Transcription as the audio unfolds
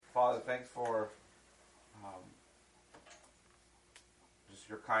Father, thanks for just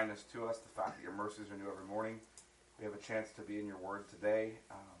your kindness to us, the fact that your mercies are new every morning. We have a chance to be in your word today.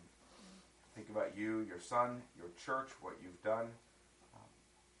 Think about you, your son, your church, what you've done.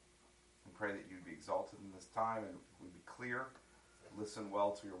 And pray that you'd be exalted in this time and we'd be clear. Listen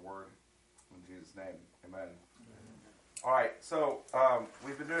well to your word. In Jesus' name, amen. All right, so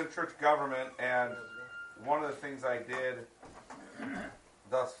we've been doing church government, and one of the things I did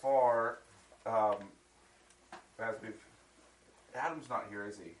thus far, as we've... Adam's not here,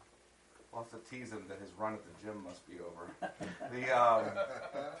 is he? We'll have to tease him that his run at the gym must be over.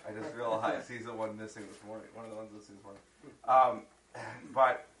 I just realized he's the one missing this morning. One of the ones missing this morning.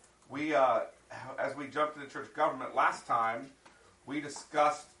 But we, as we jumped into church government last time, we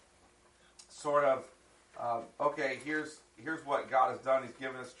discussed sort of, okay, here's what God has done. He's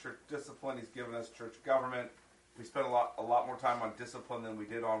given us church discipline. He's given us church government. We spent a lot more time on discipline than we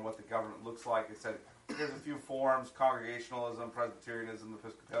did on what the government looks like. It said, here's a few forms: Congregationalism, Presbyterianism,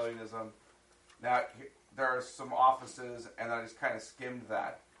 Episcopalianism. Now, there are some offices, and I just kind of skimmed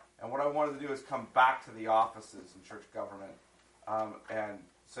that. And what I wanted to do is come back to the offices in church government and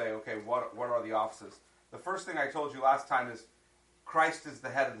say, okay, what are the offices? The first thing I told you last time is Christ is the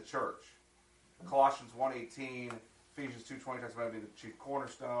head of the church. Colossians 1:18, Ephesians 2:20 talks about being the chief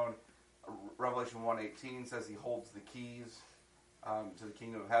cornerstone. Revelation 1:18 says he holds the keys to the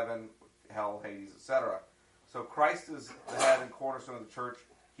kingdom of heaven, hell, Hades, etc. So Christ is the head and cornerstone of the church.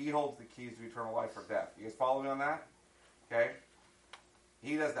 He holds the keys to eternal life or death. You guys follow me on that? Okay?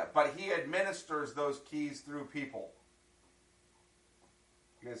 He does that. But he administers those keys through people.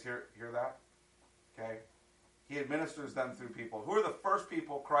 You guys hear that? Okay? He administers them through people. Who are the first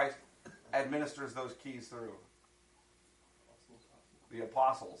people Christ administers those keys through? The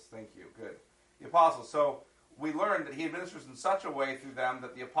apostles. Thank you. Good. The apostles. So we learned that he administers in such a way through them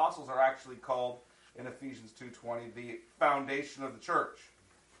that the apostles are actually called, in Ephesians 2:20, the foundation of the church.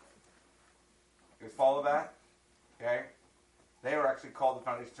 You guys follow that? Okay? They are actually called the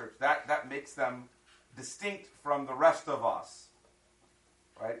foundation of the church. That makes them distinct from the rest of us.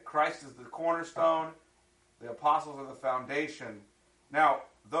 Right? Christ is the cornerstone. The apostles are the foundation. Now,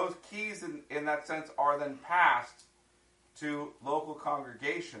 those keys in that sense are then passed to local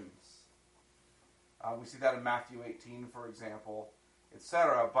congregations. We see that in Matthew 18, for example,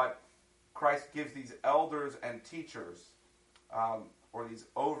 etc. But Christ gives these elders and teachers, or these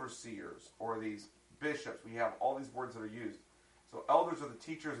overseers, or these bishops. We have all these words that are used. So elders are the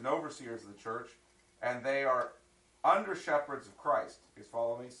teachers and overseers of the church, and they are under shepherds of Christ. You guys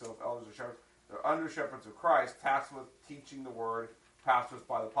follow me? So if elders are shepherds, they're under shepherds of Christ, tasked with teaching the word, passed us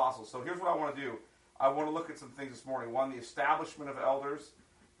by the apostles. So here's what I want to do. I want to look at some things this morning. One, the establishment of elders,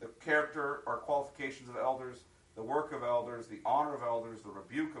 the character or qualifications of elders, the work of elders, the honor of elders, the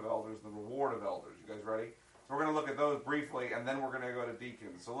rebuke of elders, the reward of elders. You guys ready? So we're going to look at those briefly, and then we're going to go to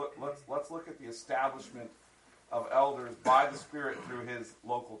deacons. So let's look at the establishment of elders by the Spirit through his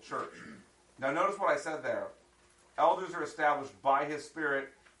local church. Now notice what I said there. Elders are established by his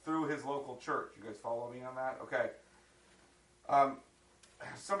Spirit through his local church. You guys follow me on that? Okay.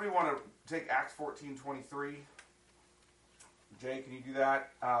 Somebody want to take Acts 14:23? Jay, can you do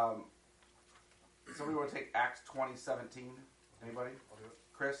that? Somebody want to take Acts 20:17? Anybody? I'll do it.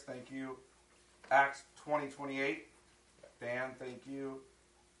 Chris, thank you. Acts 20:28. Dan, thank you.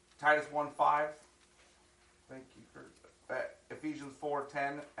 Titus 1:5. Thank you, Kurt. Ephesians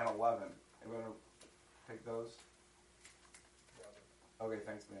 4:10 and 11. Anybody want to take those? Okay,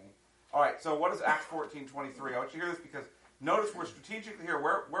 thanks, Manny. All right, so what is Acts 14:23? I want you to hear this because notice we're strategically here.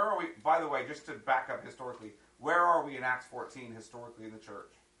 Where are we? By the way, just to back up historically, where are we in Acts 14 historically in the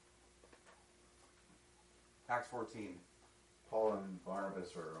church? Acts 14. Paul and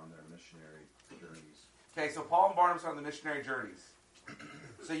Barnabas are on their missionary journeys. Okay, so Paul and Barnabas are on the missionary journeys.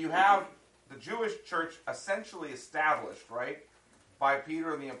 So you have the Jewish church essentially established, right, by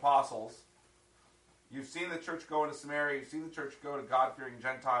Peter and the apostles. You've seen the church go into Samaria. You've seen the church go to God-fearing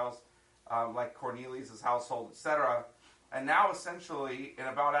Gentiles, like Cornelius' household, etc. And now, essentially, in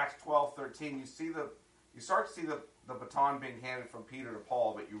about Acts 12:13, you start to see the baton being handed from Peter to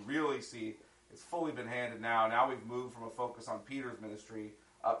Paul, but you really see it's fully been handed now. Now we've moved from a focus on Peter's ministry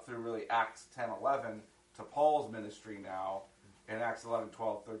up through really Acts 10:11 to Paul's ministry now in Acts 11,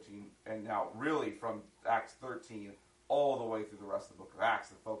 12, 13, and now really from Acts 13 all the way through the rest of the book of Acts,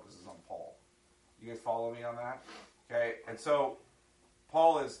 the focus is on Paul. You guys follow me on that? Okay, and so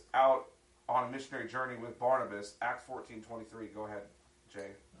Paul is out on a missionary journey with Barnabas. Acts 14:23. Go ahead,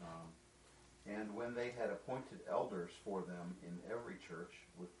 Jay. And when they had appointed elders for them in every church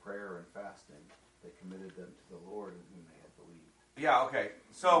with prayer and fasting, they committed them to the Lord in whom they had believed. Yeah, okay.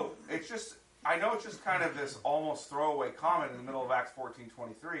 So it's just, I know it's just kind of this almost throwaway comment in the middle of Acts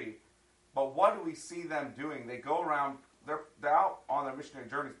 14:23, but what do we see them doing? They go around, they're out on their missionary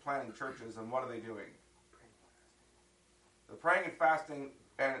journeys planting churches, and what are they doing? They're praying and fasting,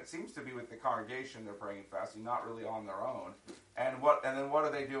 and it seems to be with the congregation they're praying and fasting, not really on their own. And then what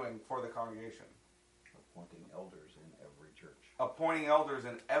are they doing for the congregation? Appointing elders in every church. Appointing elders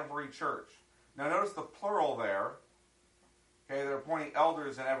in every church. Now notice the plural there. Okay, they're appointing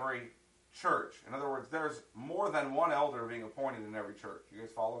elders in every church. In other words, there's more than one elder being appointed in every church. You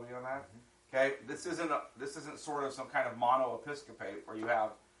guys follow me on that? Okay, this isn't sort of some kind of mono-episcopate where you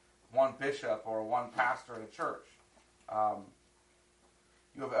have one bishop or one pastor in a church.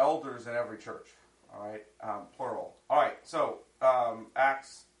 You have elders in every church. All right, plural. All right, so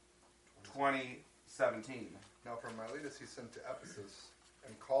Acts 20:17. Now from Miletus he sent to Ephesus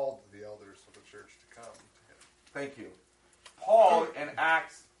and called the elders of the church to come to him. Thank you. Paul in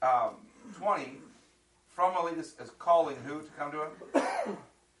Acts 20 from Miletus is calling who to come to him?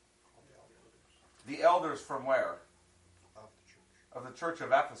 The elders from where? Of the church. Of the church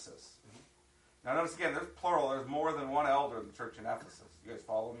of Ephesus. Now notice again, there's plural. There's more than one elder in the church in Ephesus. You guys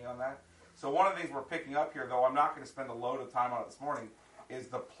follow me on that? So one of the things we're picking up here, though I'm not going to spend a load of time on it this morning, is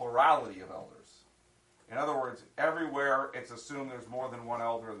the plurality of elders. In other words, everywhere it's assumed there's more than one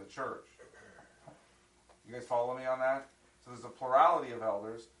elder in the church. You guys follow me on that? So there's a plurality of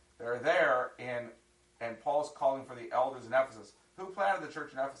elders. They're there, and Paul's calling for the elders in Ephesus. Who planted the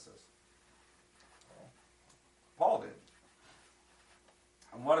church in Ephesus? Paul did.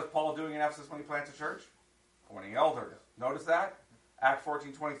 And what is Paul doing in Ephesus when he plants a church? Appointing elders. Notice that? Acts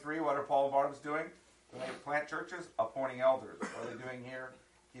 14:23, what are Paul and Barnabas doing? When they plant churches, appointing elders. What are they doing here?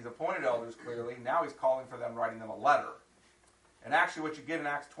 He's appointed elders, clearly. Now he's calling for them, writing them a letter. And actually what you get in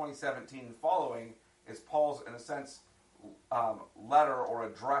Acts 20:17 and following is Paul's, in a sense, letter or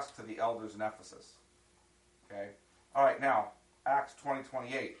address to the elders in Ephesus. Okay? All right, now, Acts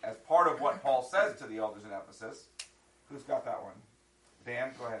 20:28. As part of what Paul says to the elders in Ephesus, who's got that one?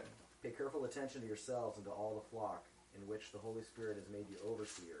 Dan, go ahead. Pay careful attention to yourselves and to all the flock, in which the Holy Spirit has made you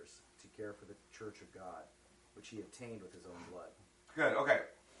overseers, to care for the church of God, which he obtained with his own blood. Good, okay.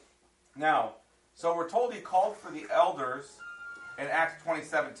 Now, so we're told he called for the elders in Acts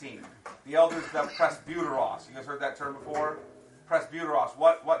 20:17. The elders of presbyteros. You guys heard that term before? Presbyteros.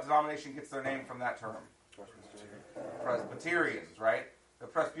 What denomination gets their name from that term? Presbyterians, right? The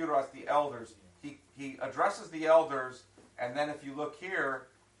presbyteros, the elders. He addresses the elders, and then if you look here,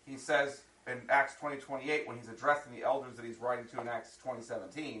 he says in Acts 20:28, when he's addressing the elders that he's writing to in Acts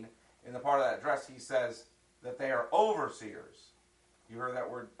 20:17, in the part of that address, he says that they are overseers. You heard that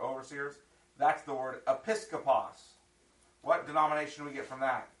word, overseers? That's the word episkopos. What denomination do we get from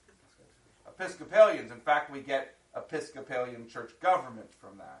that? Episcopalians. In fact, we get Episcopalian church government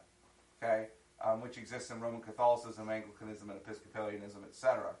from that, okay, which exists in Roman Catholicism, Anglicanism, and Episcopalianism,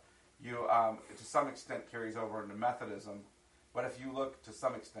 etc. To some extent, carries over into Methodism. But if you look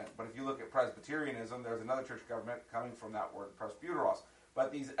at Presbyterianism, there's another church government coming from that word, presbyteros.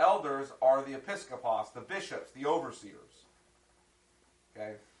 But these elders are the episkopos, the bishops, the overseers.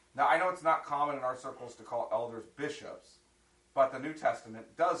 Okay? Now, I know it's not common in our circles to call elders bishops, but the New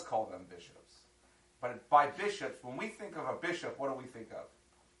Testament does call them bishops. But by bishops, when we think of a bishop, what do we think of?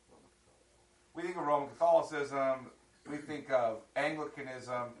 We think of Roman Catholicism, we think of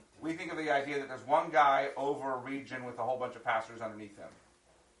Anglicanism, we think of the idea that there's one guy over a region with a whole bunch of pastors underneath him.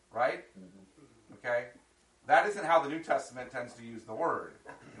 Right? Okay? That isn't how the New Testament tends to use the word.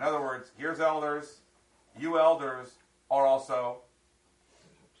 In other words, here's elders. You elders are also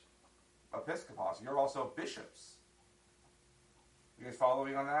episkopos. You're also bishops. You guys follow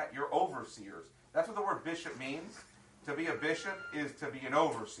me on that? You're overseers. That's what the word bishop means. To be a bishop is to be an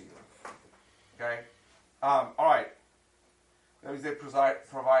overseer. Okay? All right. That means they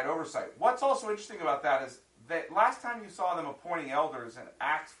provide oversight. What's also interesting about that is that last time you saw them appointing elders in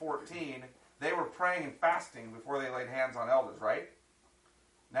Acts 14, they were praying and fasting before they laid hands on elders, right?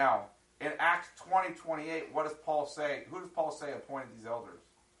 Now, in Acts 20:28, what does Paul say? Who does Paul say appointed these elders?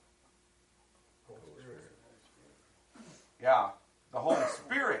 Holy Spirit. Yeah, the Holy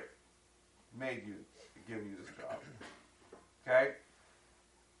Spirit made you, given you this job. Okay?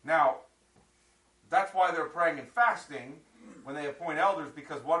 Now, that's why they're praying and fasting when they appoint elders,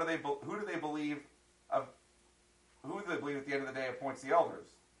 because who do they believe at the end of the day appoints the elders?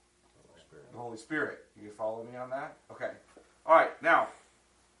 The Holy Spirit. You follow me on that? Okay. All right. Now,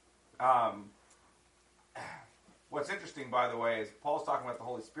 what's interesting, by the way, is Paul's talking about the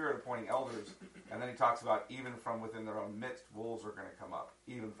Holy Spirit appointing elders, and then he talks about even from within their own midst, wolves are going to come up,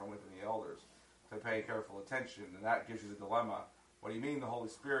 even from within the elders, to pay careful attention. And that gives you the dilemma. What do you mean the Holy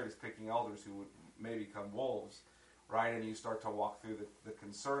Spirit is picking elders who would may become wolves, right? And you start to walk through the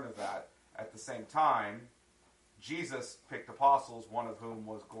concern of that. At the same time, Jesus picked apostles, one of whom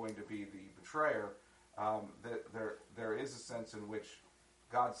was going to be the betrayer. There is a sense in which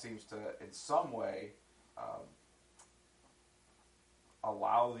God seems to, in some way,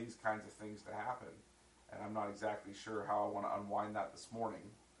 allow these kinds of things to happen. And I'm not exactly sure how I want to unwind that this morning,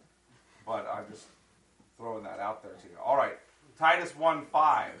 but I'm just throwing that out there to you. All right, Titus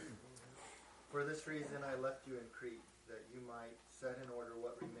 1:5. For this reason I left you in Crete, that you might set in order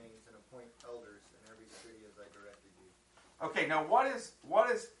what remains and appoint elders in every city as I directed you. Okay, now what is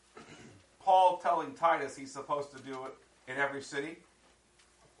Paul telling Titus he's supposed to do it in every city?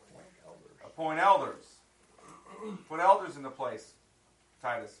 Appoint elders. Put elders into place,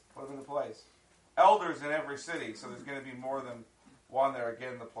 Titus. Put them into place. Elders in every city, so there's going to be more than one there.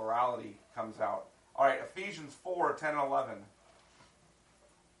 Again, the plurality comes out. All right, Ephesians 4:10 and 11.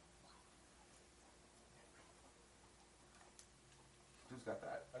 Who's got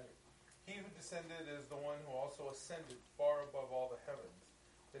that? Okay. He who descended is the one who also ascended far above all the heavens,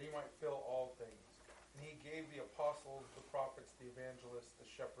 that he might fill all things. And he gave the apostles, the prophets, the evangelists, the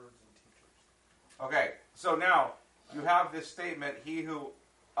shepherds, and teachers. Okay, so now you have this statement, he who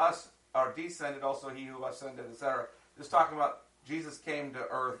descended, also he who ascended, etc. Just talking about Jesus came to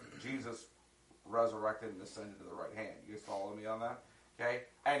earth, Jesus resurrected and ascended to the right hand. You guys follow me on that? Okay?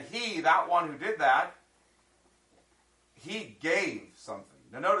 And he, that one who did that, he gave something.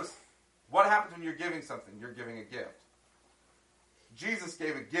 Now notice, what happens when you're giving something? You're giving a gift. Jesus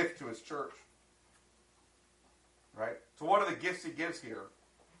gave a gift to his church. Right? So what are the gifts he gives here?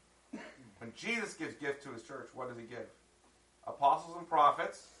 When Jesus gives gift to his church, what does he give? Apostles and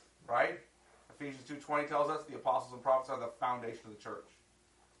prophets, right? Ephesians 2:20 tells us the apostles and prophets are the foundation of the church.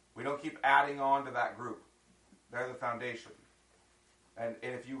 We don't keep adding on to that group. They're the foundation. And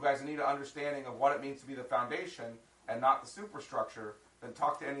if you guys need an understanding of what it means to be the foundation and not the superstructure, then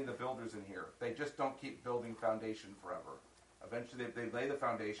talk to any of the builders in here. They just don't keep building foundation forever. Eventually they lay the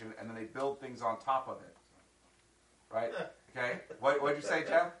foundation and then they build things on top of it. Right? Okay? What did you say,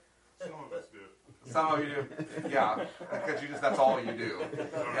 Jeff? Some of us do. Some of you do. Yeah. Because that's all you do.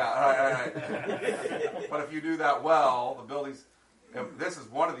 Yeah, all right. But if you do that well, the buildings... This is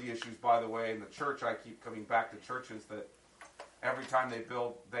one of the issues, by the way, in the church. I keep coming back to churches that every time they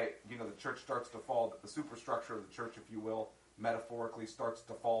build, the church starts to fall. The superstructure of the church, if you will, metaphorically starts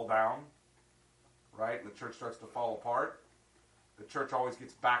to fall down, right? And the church starts to fall apart. The church always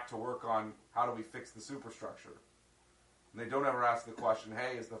gets back to work on how do we fix the superstructure. And they don't ever ask the question,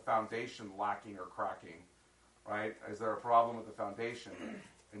 hey, is the foundation lacking or cracking, right? Is there a problem with the foundation?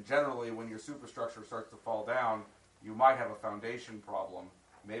 And generally, when your superstructure starts to fall down, you might have a foundation problem.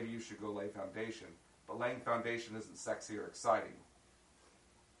 Maybe you should go lay foundation. But laying foundation isn't sexy or exciting.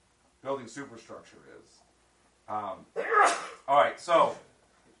 Building superstructure is. All right, so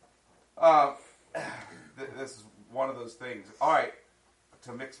this is one of those things. All right,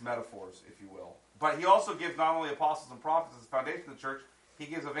 to mix metaphors, if you will. But he also gives not only apostles and prophets as the foundation of the church, he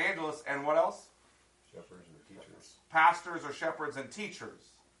gives evangelists and what else? Shepherds and teachers. Pastors or shepherds and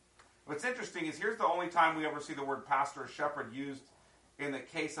teachers. What's interesting is here's the only time we ever see the word pastor or shepherd used in the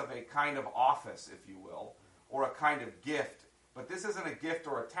case of a kind of office, if you will, or a kind of gift. But this isn't a gift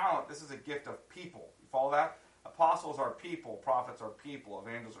or a talent. This is a gift of people. You follow that? Apostles are people. Prophets are people.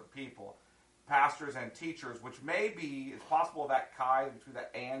 Evangelists are people. Pastors and teachers, which may be, it's possible that chi, between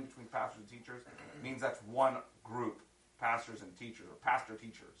that and between pastors and teachers, means that's one group, pastors and teachers, or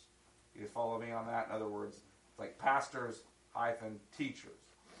pastor-teachers. You guys follow me on that? In other words, it's like pastors hyphen teachers.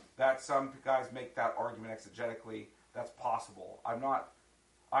 That some guys make that argument exegetically. That's possible. I'm not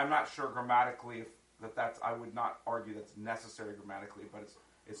sure grammatically if that's. I would not argue that's necessary grammatically, but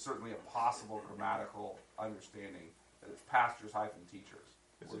it's certainly a possible grammatical understanding that it's pastors hyphen teachers.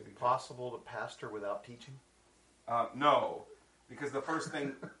 Is it possible to pastor without teaching? No, because the first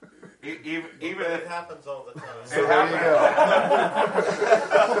thing, even But if it happens all the time. it happens.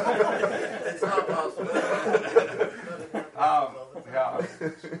 It's not possible. Yeah.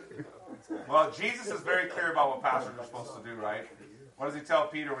 Well, Jesus is very clear about what pastors are supposed to do, right? What does he tell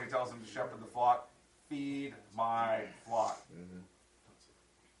Peter when he tells him to shepherd the flock? Feed my flock. Mm-hmm.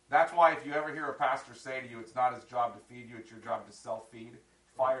 That's why if you ever hear a pastor say to you, it's not his job to feed you, it's your job to self-feed,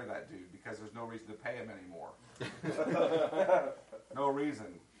 fire that dude, because there's no reason to pay him anymore. No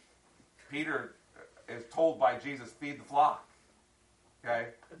reason. Peter is told by Jesus, feed the flock. Okay?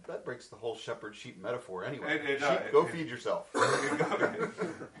 That breaks the whole shepherd-sheep metaphor anyway. It Sheep, does. go feed yourself.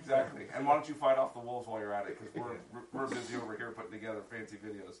 Exactly. And why don't you fight off the wolves while you're at it? Because we're busy over here putting together fancy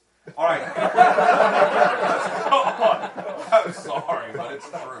videos. All right. Let's go on. I'm sorry, but it's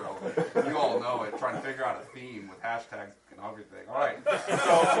true. You all know it. Trying to figure out a theme with hashtags and everything. All right.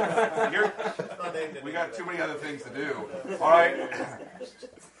 So here we got too many other things to do. All right.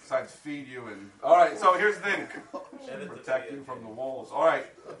 Besides feed you and. All right. So here's the thing. Protect you from the wolves. All right.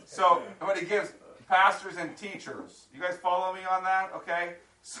 So what he gives pastors and teachers. You guys follow me on that? Okay.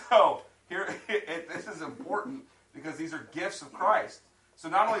 So here, this is important because these are gifts of Christ. So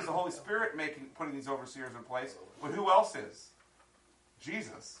not only is the Holy Spirit putting these overseers in place, but who else is?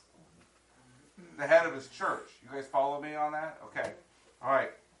 Jesus, the head of his church. You guys follow me on that? Okay. All right.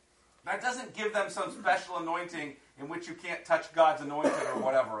 That doesn't give them some special anointing in which you can't touch God's anointed or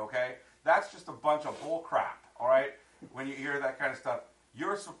whatever, okay? That's just a bunch of bull crap, all right? When you hear that kind of stuff.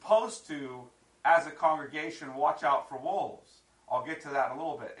 You're supposed to, as a congregation, watch out for wolves. I'll get to that in a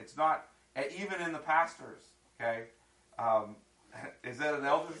little bit. It's not, even in the pastors, okay? Is that an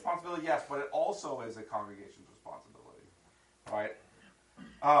elder's responsibility? Yes, but it also is a congregation's responsibility, all right?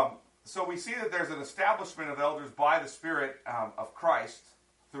 So we see that there's an establishment of elders by the Spirit of Christ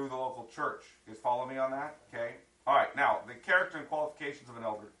through the local church. You guys follow me on that? Okay. All right. Now, the character and qualifications of an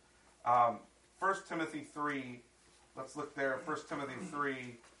elder. 1 Timothy 3. Let's look there. 1 Timothy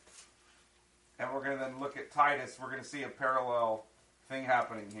 3. And we're going to then look at Titus. We're going to see a parallel thing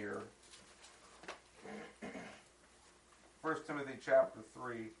happening here. 1 Timothy chapter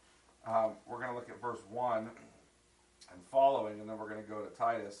 3. We're going to look at verse 1 and following, and then we're going to go to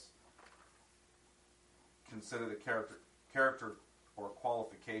Titus. Consider the character or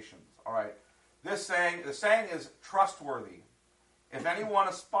qualifications. All right. The saying is trustworthy. If anyone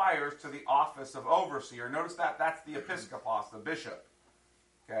aspires to the office of overseer, notice that's the episkopos, the bishop.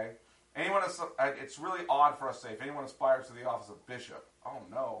 Okay? It's really odd for us to say, if anyone aspires to the office of bishop. Oh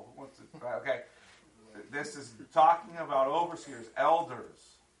no, who wants to? Okay. This is talking about overseers,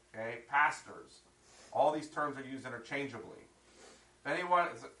 elders, okay, pastors. All these terms are used interchangeably.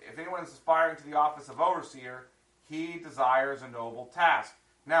 If anyone is aspiring to the office of overseer, he desires a noble task.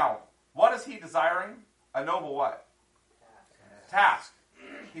 Now, what is he desiring? A noble what? Task.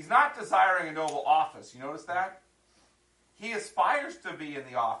 He's not desiring a noble office. You notice that? He aspires to be in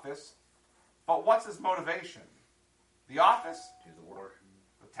the office, but what's his motivation? The office? Do the work.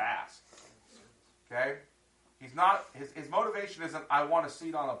 The task. Okay? He's not. His motivation isn't, I want a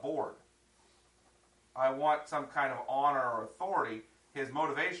seat on a board. I want some kind of honor or authority. His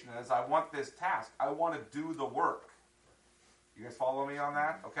motivation is, I want this task. I want to do the work. You guys follow me on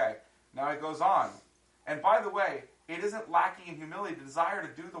that? Okay. Now it goes on. And by the way, it isn't lacking in humility to desire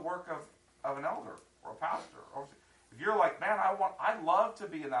to do the work of an elder or a pastor. If you're like, man, I'd love to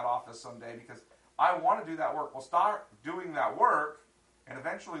be in that office someday because I want to do that work. Well, start doing that work, and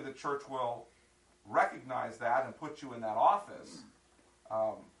eventually the church will recognize that and put you in that office.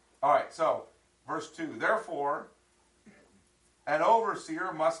 All right, so verse 2. Therefore, an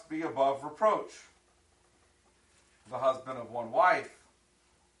overseer must be above reproach, the husband of one wife,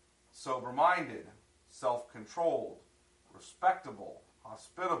 sober-minded, self-controlled, respectable,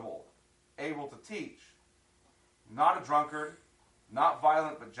 hospitable, able to teach, not a drunkard, not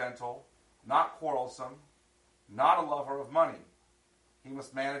violent but gentle, not quarrelsome, not a lover of money. He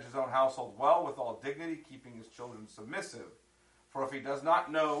must manage his own household well with all dignity, keeping his children submissive. For if he does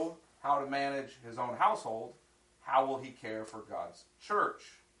not know how to manage his own household, how will he care for God's church?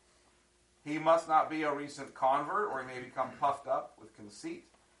 He must not be a recent convert, or he may become puffed up with conceit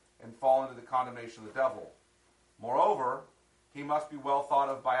and fall into the condemnation of the devil. Moreover, he must be well thought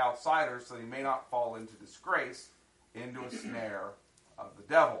of by outsiders so that he may not fall into disgrace, into a snare of the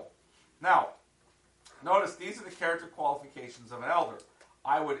devil. Now, notice these are the character qualifications of an elder.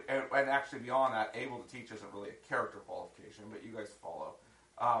 I would, and actually beyond that, able to teach isn't really a character qualification, but you guys follow.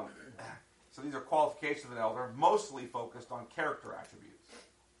 So these are qualifications of an elder, mostly focused on character attributes.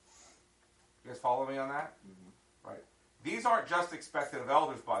 You guys follow me on that? Mm-hmm. Right. These aren't just expected of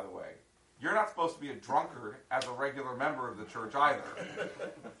elders, by the way. You're not supposed to be a drunkard as a regular member of the church either.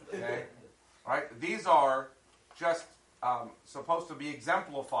 Okay? Right? These are just supposed to be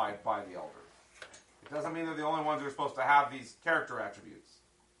exemplified by the elders. It doesn't mean they're the only ones who are supposed to have these character attributes.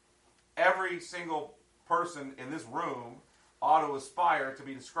 Every single person in this room ought to aspire to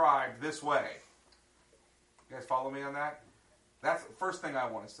be described this way. You guys follow me on that? That's the first thing I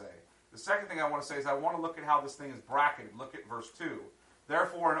want to say. The second thing I want to say is I want to look at how this thing is bracketed. Look at verse 2.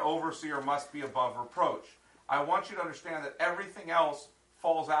 Therefore, an overseer must be above reproach. I want you to understand that everything else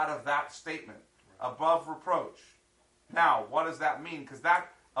falls out of that statement. Above reproach. Now, what does that mean? Because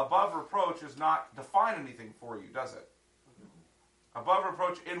that above reproach does not define anything for you, does it? Above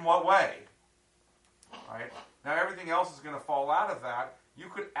reproach in what way? Right? Now, everything else is going to fall out of that. You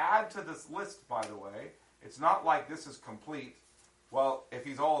could add to this list, by the way. It's not like this is complete. Well, if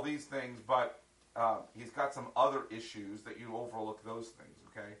he's all these things, but he's got some other issues that you overlook those things,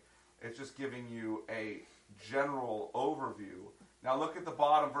 okay? It's just giving you a general overview. Now look at the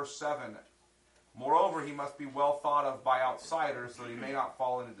bottom, verse 7. Moreover, he must be well thought of by outsiders, so he may not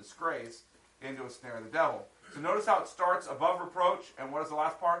fall into disgrace, into a snare of the devil. So notice how it starts above reproach, and what is the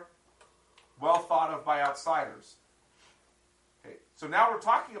last part? Well thought of by outsiders. Okay, so now we're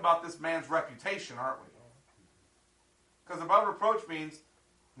talking about this man's reputation, aren't we? Because above reproach means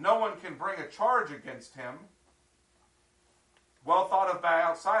no one can bring a charge against him. Well thought of by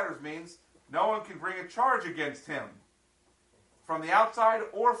outsiders means no one can bring a charge against him. From the outside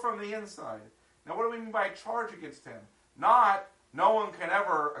or from the inside. Now what do we mean by charge against him? Not no one can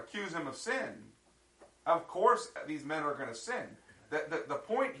ever accuse him of sin. Of course these men are going to sin. The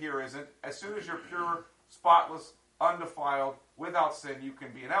point here isn't as soon as you're pure, spotless, undefiled, without sin, you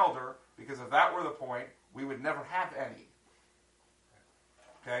can be an elder, because if that were the point, we would never have any.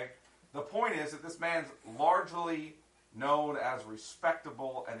 Okay? The point is that this man's largely known as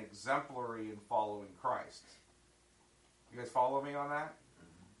respectable and exemplary in following Christ. You guys follow me on that?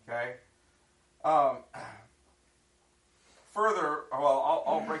 Okay? Further, well,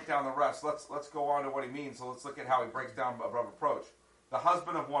 I'll break down the rest. Let's go on to what he means. So let's look at how he breaks down above reproach. The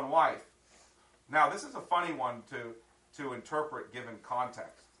husband of one wife. Now, this is a funny one to interpret given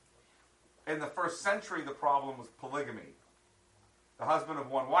context. In the first century, the problem was polygamy. The husband of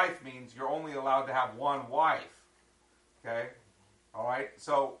one wife means you're only allowed to have one wife. Okay? All right?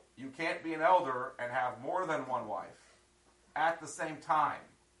 So you can't be an elder and have more than one wife at the same time.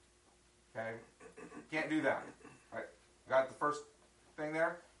 Okay? Can't do that. Right? Got the first thing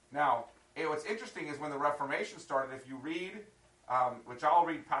there? Now, what's interesting is when the Reformation started, if you read, which I'll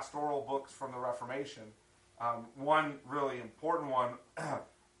read pastoral books from the Reformation, one really important one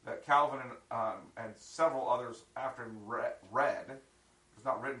that Calvin and several others after him read, it was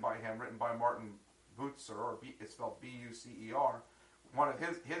not written by him, written by Martin Bucer, or it's spelled B-U-C-E-R. One of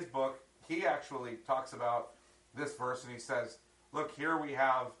his book, he actually talks about this verse, and he says, look, here we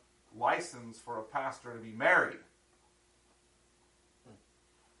have license for a pastor to be married.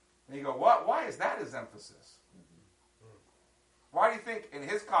 And you go, what? Why is that his emphasis? Why do you think in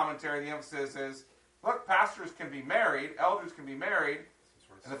his commentary the emphasis is, look, pastors can be married, elders can be married.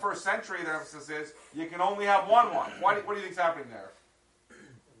 In the first century, their emphasis is, you can only have one wife. What do you think is happening there?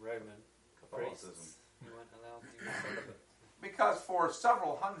 Roman priests. You weren't allowed to be celibate. Because for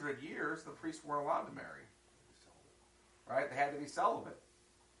several hundred years, the priests weren't allowed to marry. Right? They had to be celibate.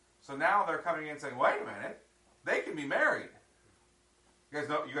 So now they're coming in and saying, wait a minute, they can be married. You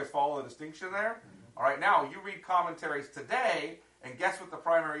guys follow the distinction there? Mm-hmm. All right, now you read commentaries today, and guess what the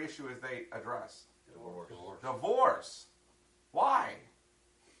primary issue is they address? Divorce. Why?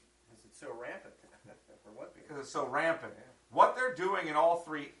 Because it's so rampant. For what? Because it's so rampant. Yeah. What they're doing in all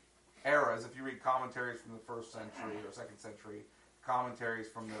three eras, if you read commentaries from the 1st century or 2nd century, commentaries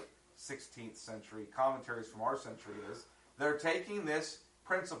from the 16th century, commentaries from our century, is they're taking this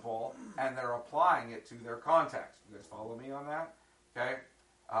principle and they're applying it to their context. You guys follow me on that? Okay?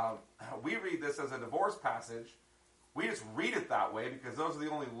 We read this as a divorce passage. We just read it that way because those are the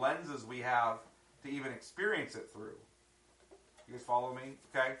only lenses we have to even experience it through. You guys follow me?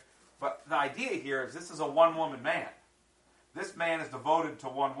 Okay? But the idea here is this is a one-woman man. This man is devoted to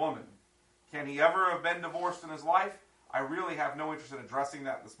one woman. Can he ever have been divorced in his life? I really have no interest in addressing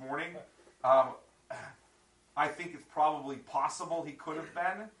that this morning. I think it's probably possible he could have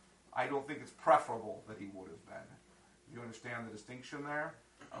been. I don't think it's preferable that he would have been. You understand the distinction there?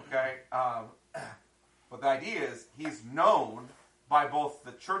 Okay? But the idea is he's known by both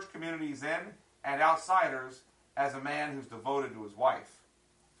the church community he's in and outsiders as a man who's devoted to his wife.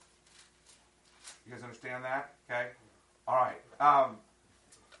 You guys understand that? Okay? All right.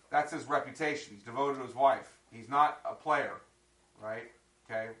 That's his reputation. He's devoted to his wife. He's not a player, right?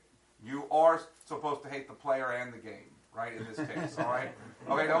 Okay? You are supposed to hate the player and the game, right, in this case, all right?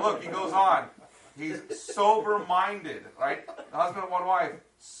 Okay, now look, he goes on. He's sober-minded, right? The husband of one wife,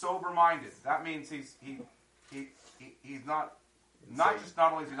 sober-minded. That means he's not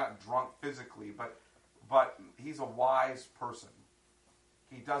only is he not drunk physically, but he's a wise person.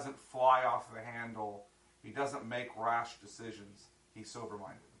 He doesn't fly off the handle. He doesn't make rash decisions. He's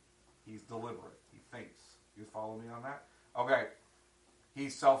sober-minded. He's deliberate. He thinks. You follow me on that? Okay.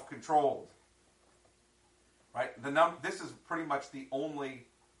 He's self-controlled. Right? This is pretty much the only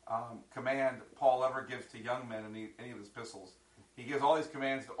command Paul ever gives to young men in any of his epistles. He gives all these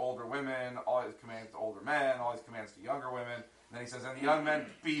commands to older women, all these commands to older men, all these commands to younger women. And then he says, and the young men,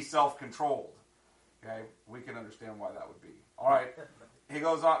 be self-controlled. Okay? We can understand why that would be. All right. He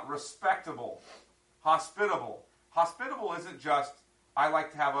goes on, respectable, hospitable. Hospitable isn't just, I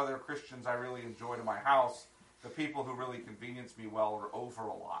like to have other Christians I really enjoy to my house. The people who really convenience me well are over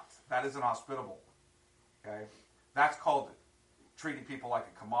a lot. That isn't hospitable. Okay? That's called treating people like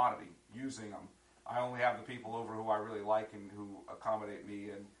a commodity, using them. I only have the people over who I really like and who accommodate me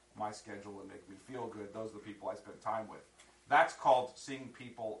and my schedule and make me feel good. Those are the people I spend time with. That's called seeing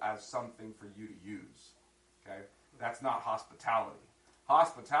people as something for you to use. Okay? That's not hospitality.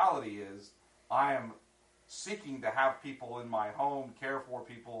 Hospitality is, I am seeking to have people in my home, care for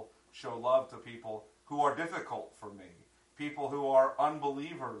people, show love to people who are difficult for me. People who are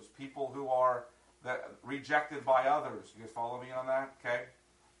unbelievers. People who are rejected by others. You guys follow me on that? Okay?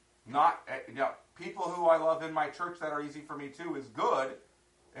 Not, people who I love in my church that are easy for me too is good.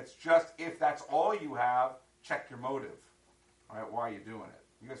 It's just, if that's all you have, check your motive. All right, why are you doing it?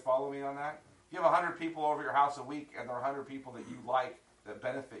 You guys follow me on that? If you have 100 people over your house a week and there are 100 people that you like that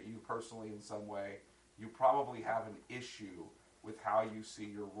benefit you personally in some way, you probably have an issue with how you see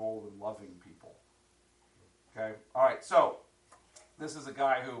your role in loving people. Okay? All right, so this is a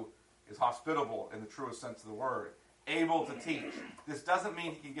guy who is hospitable in the truest sense of the word, able to teach. This doesn't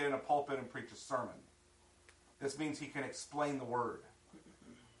mean he can get in a pulpit and preach a sermon. This means he can explain the word.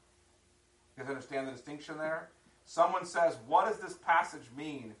 You guys understand the distinction there? Someone says, what does this passage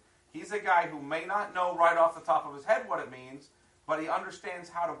mean? He's a guy who may not know right off the top of his head what it means, but he understands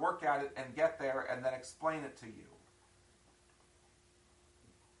how to work at it and get there and then explain it to you.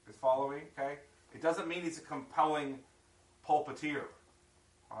 Is following? Okay? It doesn't mean he's a compelling pulpiteer.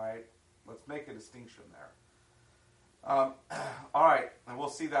 All right? Let's make a distinction there. All right, and we'll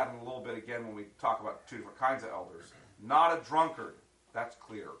see that in a little bit again when we talk about two different kinds of elders. Not a drunkard. That's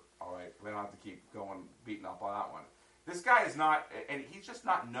clear. All right, we don't have to keep going, beating up on that one. This guy is not, and he's just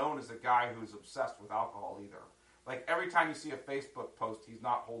not known as a guy who's obsessed with alcohol either. Like, every time you see a Facebook post, he's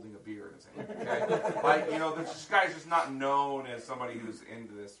not holding a beer in his hand. Okay? Like, this guy's just not known as somebody who's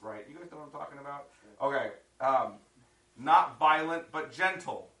into this, right? You guys know what I'm talking about? Okay. Not violent, but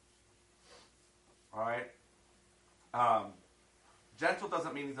gentle. All right? Gentle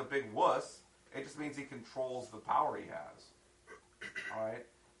doesn't mean he's a big wuss. It just means he controls the power he has. All right?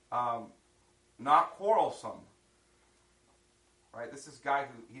 Not quarrelsome. Right? This is a guy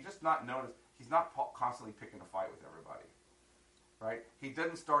who, he's just not known as, he's not constantly picking a fight with everybody. Right? He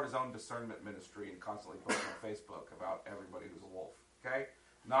didn't start his own discernment ministry and constantly post on Facebook about everybody who's a wolf. Okay?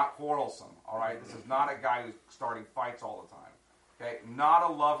 Not quarrelsome. All right? This is not a guy who's starting fights all the time. Okay? Not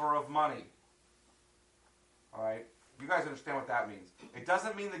a lover of money. All right? You guys understand what that means. It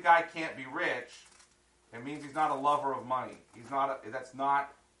doesn't mean the guy can't be rich. It means he's not a lover of money. He's not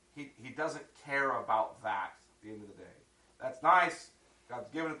he doesn't care about that at the end of the day. That's nice. God's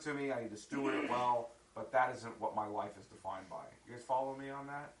given it to me. I need to steward it well. But that isn't what my life is defined by. You guys follow me on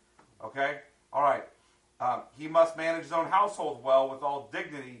that? Okay? All right. He must manage his own household well with all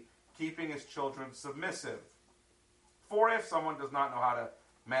dignity, keeping his children submissive. For if someone does not know how to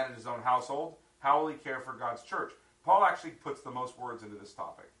manage his own household, how will he care for God's church? Paul actually puts the most words into this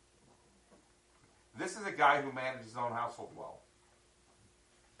topic. This is a guy who manages his own household well.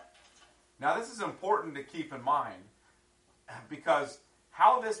 Now, this is important to keep in mind because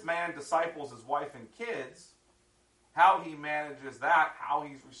how this man disciples his wife and kids, how he manages that, how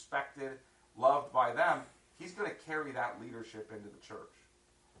he's respected, loved by them, he's going to carry that leadership into the church.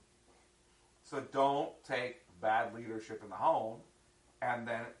 So don't take bad leadership in the home and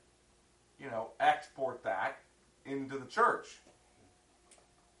then, export that into the church.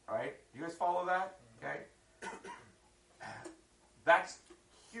 Right? You guys follow that? Okay? That's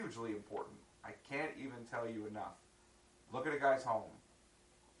hugely important. I can't even tell you enough. Look at a guy's home.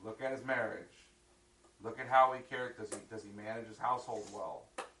 Look at his marriage. Look at how he cares. Does he manage his household well?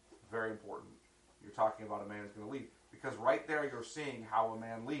 Very important. You're talking about a man who's going to lead. Because right there you're seeing how a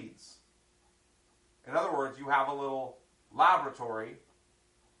man leads. In other words, you have a little laboratory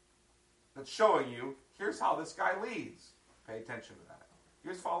that's showing you, here's how this guy leads. Pay attention to that.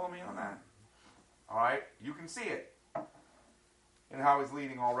 You guys follow me on that? All right? You can see it in how he's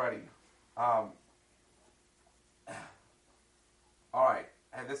leading already. All right.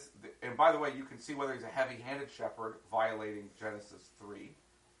 And by the way, you can see whether he's a heavy-handed shepherd violating Genesis 3.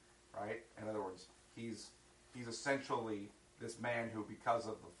 Right? In other words, he's essentially this man who, because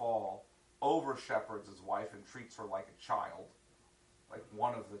of the fall, over-shepherds his wife and treats her like a child, like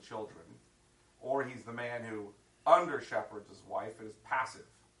one of the children. Or he's the man who under-shepherds his wife and is passive.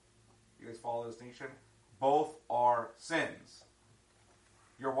 You guys follow the distinction? Both are sins.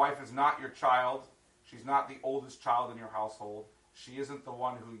 Your wife is not your child. She's not the oldest child in your household. She isn't the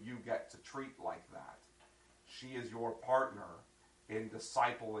one who you get to treat like that. She is your partner in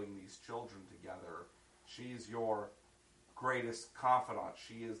discipling these children together. She's your greatest confidant.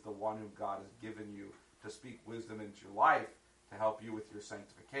 She is the one who God has given you to speak wisdom into your life, to help you with your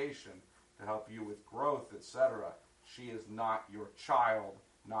sanctification, to help you with growth, etc. She is not your child,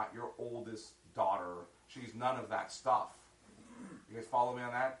 not your oldest daughter. She's none of that stuff. You guys follow me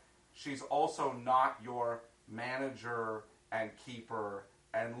on that? She's also not your manager and keeper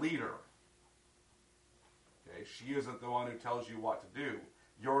and leader. Okay? She isn't the one who tells you what to do.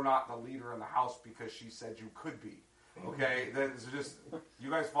 You're not the leader in the house because she said you could be. Okay? That's just, you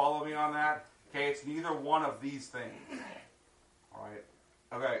guys follow me on that? Okay, it's neither one of these things. All right?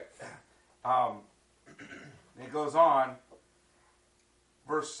 Okay. It goes on.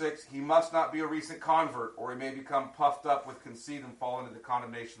 Verse 6, he must not be a recent convert, or he may become puffed up with conceit and fall into the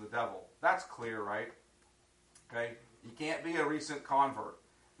condemnation of the devil. That's clear, right? Okay? You can't be a recent convert.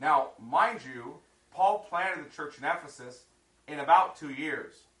 Now, mind you, Paul planted the church in Ephesus in about 2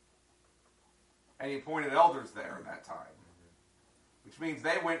 years. And he appointed elders there in that time. Which means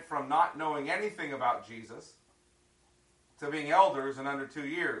they went from not knowing anything about Jesus to being elders in under 2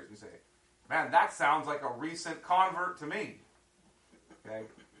 years. You say, man, that sounds like a recent convert to me. Okay,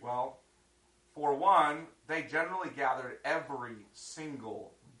 well, for one, they generally gathered every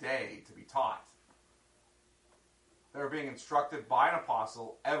single day to be taught. They were being instructed by an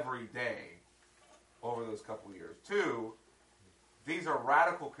apostle every day over those couple of years. 2, these are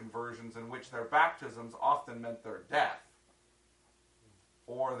radical conversions in which their baptisms often meant their death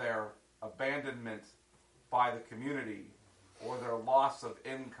or their abandonment by the community or their loss of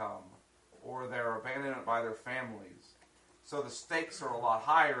income or their abandonment by their families. So the stakes are a lot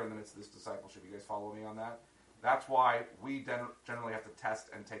higher in the midst of this discipleship. You guys follow me on that? That's why we generally have to test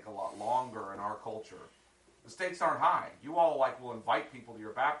and take a lot longer in our culture. The stakes aren't high. You all will invite people to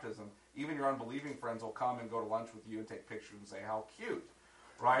your baptism. Even your unbelieving friends will come and go to lunch with you and take pictures and say, how cute.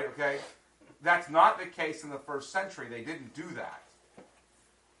 Right? Okay? That's not the case in the first century. They didn't do that.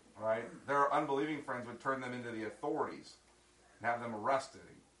 Right? Their unbelieving friends would turn them into the authorities and have them arrested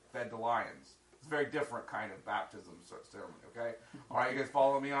and fed to lions. It's a very different kind of baptism ceremony, okay? All right, you guys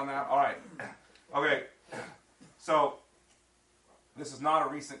follow me on that? All right. Okay. So, this is not a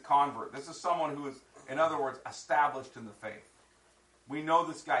recent convert. This is someone who is, in other words, established in the faith. We know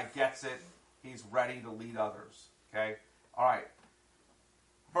this guy gets it. He's ready to lead others, okay? All right.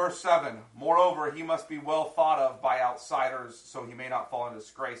 Verse 7, moreover, he must be well thought of by outsiders so he may not fall into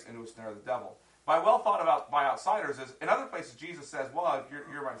disgrace, into a snare of the devil. By well thought about by outsiders is, in other places, Jesus says, well, if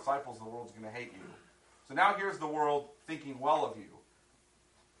you're my disciples, the world's going to hate you. So now here's the world thinking well of you.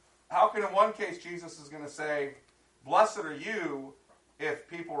 How can in one case Jesus is going to say, blessed are you if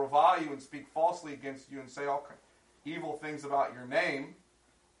people revile you and speak falsely against you and say all evil things about your name,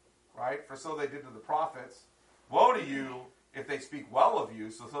 right? For so they did to the prophets. Woe to you if they speak well of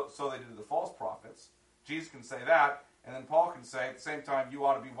you, so they did to the false prophets. Jesus can say that. And then Paul can say, at the same time, you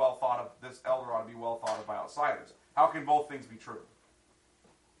ought to be well thought of, this elder ought to be well thought of by outsiders. How can both things be true?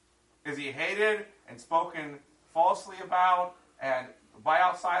 Is he hated and spoken falsely about and by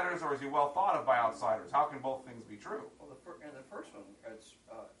outsiders, or is he well thought of by outsiders? How can both things be true? Well, the first one is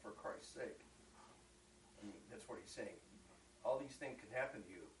for Christ's sake. I mean, that's what he's saying. All these things can happen to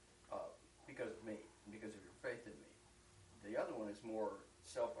you because of me, because of your faith in me. The other one is more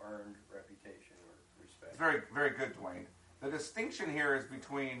self-earned reputation or respect. Very, very good, Dwayne. The distinction here is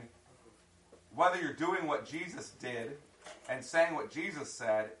between whether you're doing what Jesus did and saying what Jesus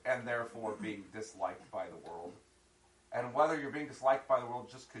said and therefore being disliked by the world, and whether you're being disliked by the world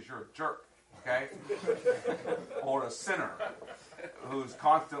just because you're a jerk, okay? Or a sinner who's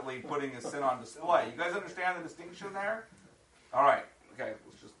constantly putting his sin on display. You guys understand the distinction there? All right. Okay,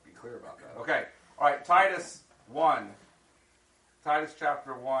 let's just be clear about that. Okay. All right, Titus 1. Titus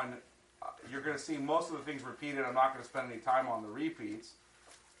chapter 1. You're going to see most of the things repeated. I'm not going to spend any time on the repeats.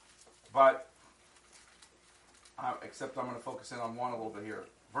 But, except I'm going to focus in on one a little bit here.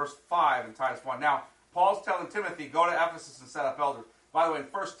 Verse 5 in Titus 1. Now, Paul's telling Timothy, go to Ephesus and set up elders. By the way, in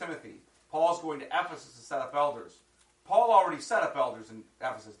 1 Timothy, Paul's going to Ephesus to set up elders. Paul already set up elders in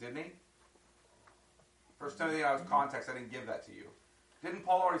Ephesus, didn't he? 1 Timothy, I was context, I didn't give that to you. Didn't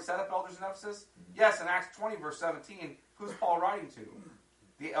Paul already set up elders in Ephesus? Yes, in Acts 20, verse 17, who's Paul writing to?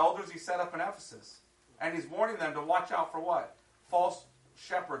 The elders he set up in Ephesus. And he's warning them to watch out for what? False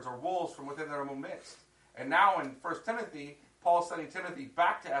shepherds or wolves from within their own midst. And now in 1 Timothy, Paul's sending Timothy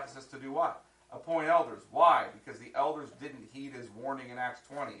back to Ephesus to do what? Appoint elders. Why? Because the elders didn't heed his warning in Acts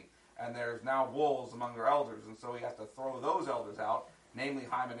 20. and there's now wolves among their elders, and so he has to throw those elders out, namely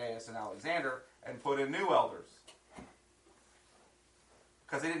Hymenaeus and Alexander, and put in new elders.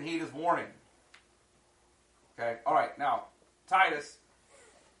 Because they didn't heed his warning. Okay, all right, now, Titus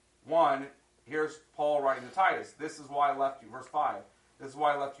 1, here's Paul writing to Titus. This is why I left you, verse 5. This is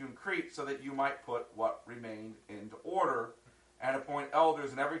why I left you in Crete, so that you might put what remained into order, and appoint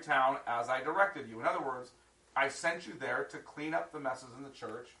elders in every town as I directed you. In other words, I sent you there to clean up the messes in the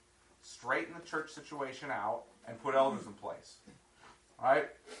church, straighten the church situation out, and put elders in place. All right?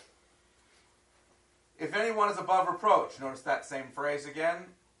 If anyone is above reproach, notice that same phrase again,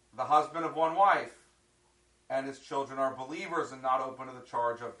 the husband of one wife, and his children are believers and not open to the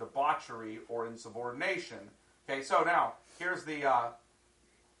charge of debauchery or insubordination. Okay, so now, here's the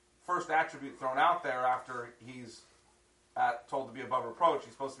first attribute thrown out there after he's told to be above reproach.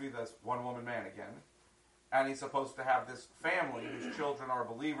 He's supposed to be this one-woman man again. And he's supposed to have this family whose children are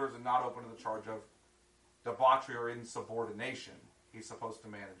believers and not open to the charge of debauchery or insubordination. He's supposed to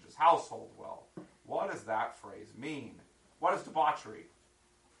manage his household well. What does that phrase mean? What is debauchery?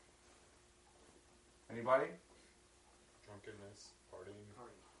 Anybody? Drunkenness, partying.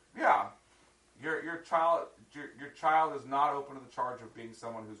 Yeah. Your child is not open to the charge of being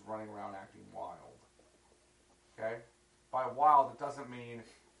someone who's running around acting wild. Okay? By wild, it doesn't mean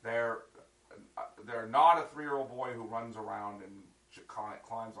they're not a 3-year-old boy who runs around and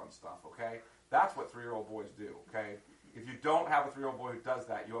climbs on stuff, okay? That's what 3-year-old boys do, okay? If you don't have a 3-year-old boy who does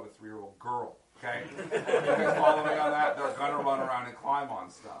that, you have a 3-year-old girl, okay? You guys follow me on that? They're going to run around and climb on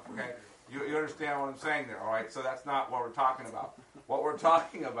stuff, okay? You understand what I'm saying there, all right? So that's not what we're talking about. What we're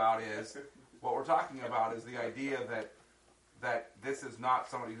talking about is the idea that this is not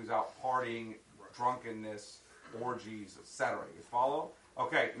somebody who's out partying, drunkenness, orgies, etc. You follow?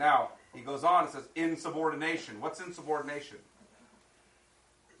 Okay, now, he goes on and says, insubordination. What's insubordination?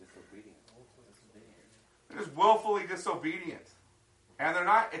 Disobedient. They're just willfully disobedient. And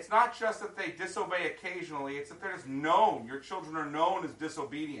it's not just that they disobey occasionally, it's that they're just known. Your children are known as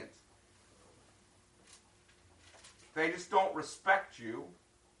disobedient. They just don't respect you.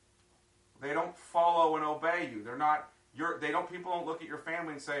 They don't follow and obey you. People don't look at your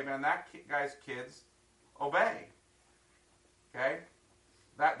family and say, man, that guy's kids obey. Okay?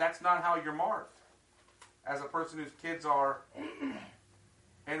 That's not how you're marked. As a person whose kids are,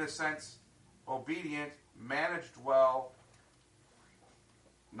 in a sense, obedient, managed well,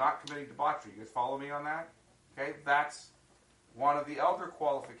 not committing debauchery. You guys follow me on that? Okay? That's one of the elder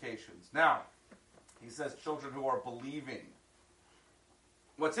qualifications. Now, he says children who are believing.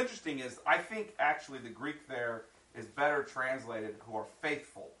 What's interesting is, I think actually the Greek there is better translated, who are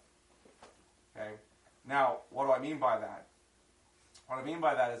faithful. Okay? Now, what do I mean by that? What I mean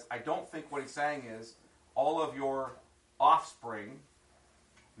by that is, I don't think what he's saying is, all of your offspring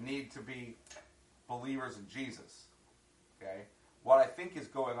need to be believers in Jesus. Okay? What I think is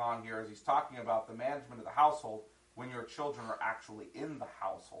going on here is he's talking about the management of the household when your children are actually in the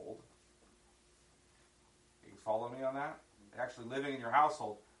household. You follow me on that? They're actually living in your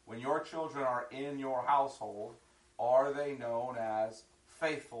household. When your children are in your household, are they known as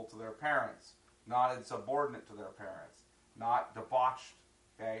faithful to their parents? Not insubordinate to their parents? Not debauched?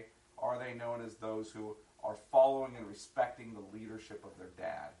 Okay? Are they known as those who are following and respecting the leadership of their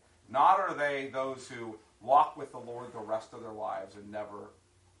dad? Not are they those who walk with the Lord the rest of their lives and never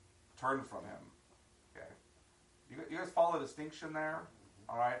turn from Him. Okay? You guys follow the distinction there?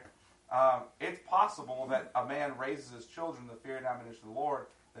 All right? It's possible that a man raises his children in the fear and admonition of the Lord,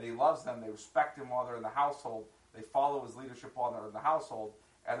 that he loves them, they respect him while they're in the household, they follow his leadership while they're in the household,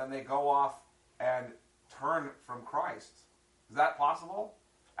 and then they go off and turn from Christ. Is that possible?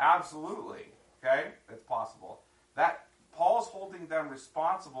 Absolutely. Okay? It's possible. That Paul's holding them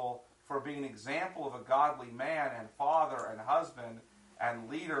responsible for being an example of a godly man and father and husband and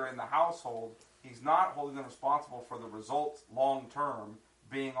leader in the household. He's not holding them responsible for the results long term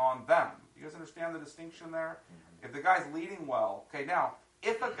being on them. You guys understand the distinction there? If the guy's leading well, okay, now,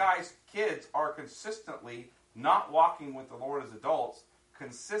 if a guy's kids are consistently not walking with the Lord as adults,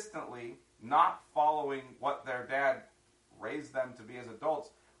 consistently not following what their dad raised them to be as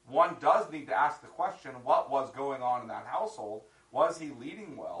adults, one does need to ask the question, what was going on in that household? Was he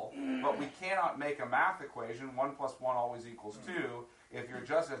leading well? But we cannot make a math equation, 1 + 1 always equals 2. If you're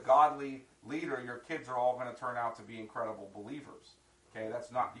just a godly leader, your kids are all going to turn out to be incredible believers. Okay,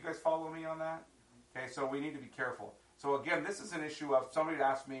 that's not, you guys follow me on that? Okay, so we need to be careful. So again, this is an issue of, somebody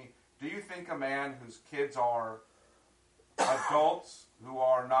asked me, do you think a man whose kids are adults who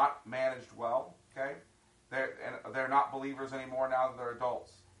are not managed well, okay, they're not believers anymore now that they're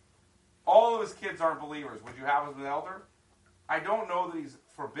adults? All of his kids aren't believers. Would you have him as an elder? I don't know that he's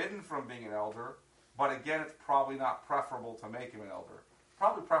forbidden from being an elder, but again, it's probably not preferable to make him an elder.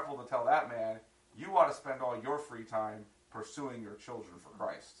 Probably preferable to tell that man, you ought to spend all your free time pursuing your children for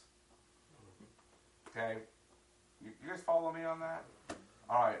Christ. Okay? You guys follow me on that?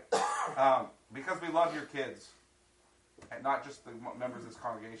 All right. Because we love your kids, and not just the members of this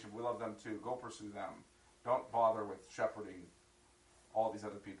congregation, we love them too. Go pursue them. Don't bother with shepherding all these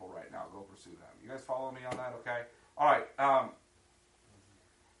other people right now. Go pursue them. You guys follow me on that? Okay? All right.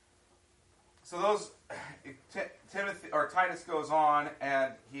 So those, Timothy or Titus goes on,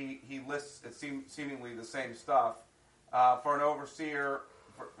 and he lists seemingly the same stuff. For an overseer,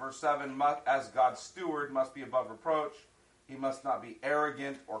 verse 7, as God's steward, must be above reproach. He must not be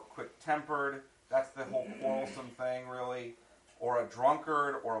arrogant or quick-tempered. That's the whole quarrelsome thing, really. Or a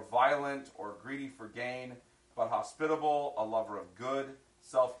drunkard, or a violent, or greedy for gain, but hospitable, a lover of good,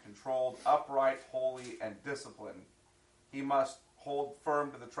 self-controlled, upright, holy, and disciplined. He must hold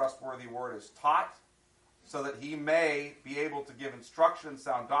firm to the trustworthy word as taught, so that he may be able to give instruction in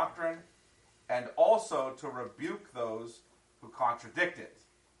sound doctrine, and also to rebuke those who contradict it.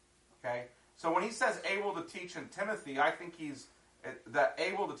 Okay? So when he says able to teach in Timothy, I think that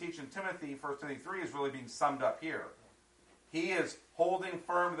able to teach in Timothy, 1 Timothy 3, is really being summed up here. He is holding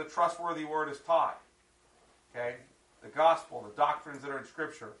firm to the trustworthy word as taught. Okay? The gospel, the doctrines that are in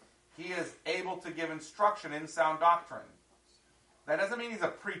Scripture. He is able to give instruction in sound doctrine. That doesn't mean he's a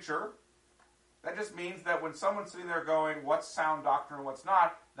preacher. That just means that when someone's sitting there going, what's sound doctrine and what's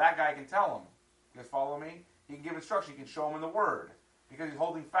not, that guy can tell them. You guys follow me? He can give instruction. He can show them in the Word. Because he's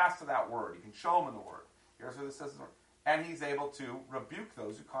holding fast to that Word. He can show them in the Word. Here's what it says in the Word. And he's able to rebuke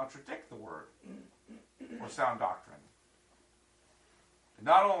those who contradict the Word or sound doctrine. And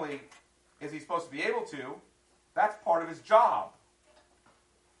not only is he supposed to be able to, that's part of his job.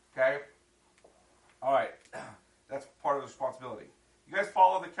 Okay? All right. That's part of the responsibility. You guys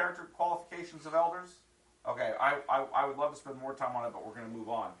follow the character qualifications of elders? Okay, I would love to spend more time on it, but we're going to move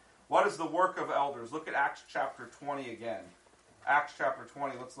on. What is the work of elders? Look at Acts chapter 20 again. Acts chapter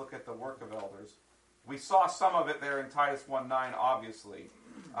 20, let's look at the work of elders. We saw some of it there in Titus 1:9, obviously.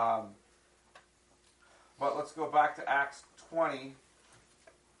 But let's go back to Acts 20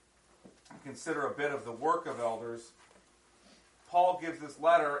 and consider a bit of the work of elders. Paul gives this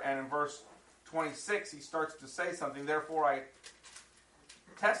letter, and in verse 26, he starts to say something. Therefore, I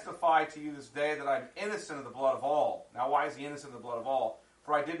testify to you this day that I'm innocent of the blood of all. Now, why is he innocent of the blood of all?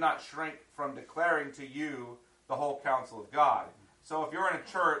 For I did not shrink from declaring to you the whole counsel of God. So if you're in a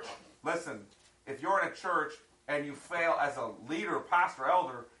church, listen, if you're in a church and you fail as a leader, pastor,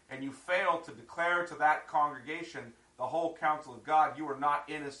 elder, and you fail to declare to that congregation the whole counsel of God, you are not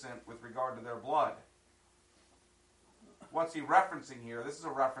innocent with regard to their blood. What's he referencing here? This is a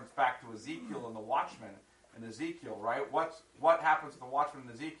reference back to Ezekiel and the watchman in Ezekiel, right? What happens to the watchman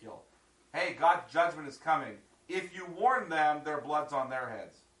in Ezekiel? Hey, God's judgment is coming. If you warn them, their blood's on their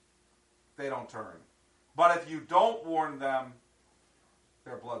heads. They don't turn. But if you don't warn them,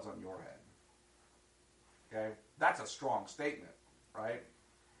 their blood's on your head. Okay? That's a strong statement, right?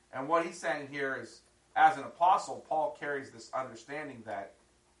 And what he's saying here is, as an apostle, Paul carries this understanding that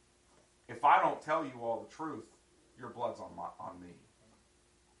if I don't tell you all the truth, your blood's on me.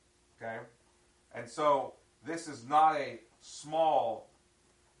 Okay? And so, this is not a small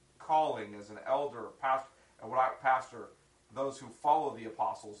calling as an elder, pastor, those who follow the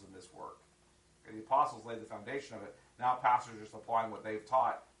apostles in this work. Okay, the apostles laid the foundation of it. Now pastors are just applying what they've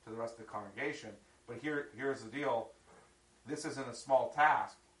taught to the rest of the congregation. But here's the deal. This isn't a small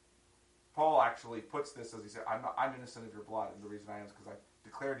task. Paul actually puts this as he said, I'm innocent of your blood, and the reason I am is because I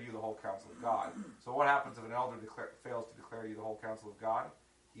declare to you the whole counsel of God. So what happens if an elder fails to declare to you the whole counsel of God?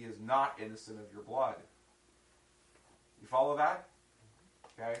 He is not innocent of your blood. You follow that?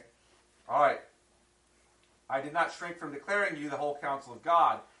 Okay? All right. I did not shrink from declaring to you the whole counsel of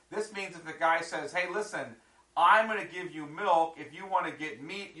God. This means if the guy says, hey, listen, I'm going to give you milk. If you want to get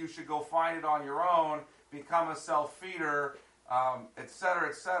meat, you should go find it on your own, become a self-feeder, etc.,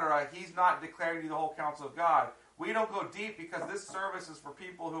 etc. He's not declaring to you the whole counsel of God. We don't go deep because this service is for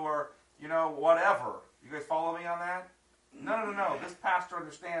people who are, whatever. You guys follow me on that? No. This pastor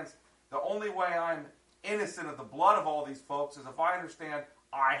understands the only way I'm innocent of the blood of all these folks is if I understand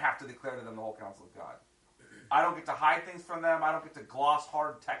I have to declare to them the whole counsel of God. I don't get to hide things from them. I don't get to gloss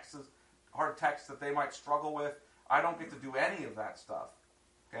hard texts that they might struggle with. I don't get to do any of that stuff.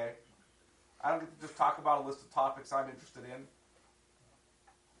 Okay? I don't get to just talk about a list of topics I'm interested in.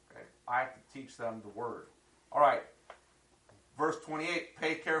 Okay? I have to teach them the Word. All right. Verse 28,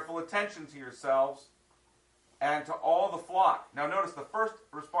 pay careful attention to yourselves and to all the flock. Now notice the first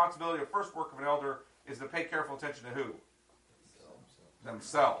responsibility or first work of an elder is to pay careful attention to who?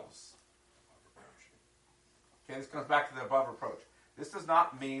 themselves. Okay, this comes back to the above reproach. This does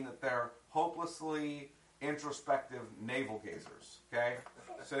not mean that they're hopelessly introspective navel gazers, okay?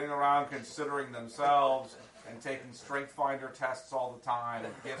 Sitting around considering themselves and taking strength finder tests all the time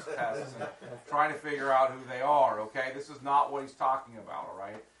and gifts tests and trying to figure out who they are, okay? This is not what he's talking about, all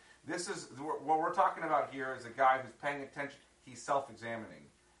right? This is, what we're talking about here is a guy who's paying attention. He's self-examining.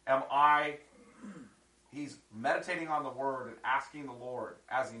 He's meditating on the Word and asking the Lord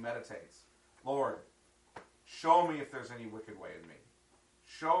as he meditates, Lord, show me if there's any wicked way in me.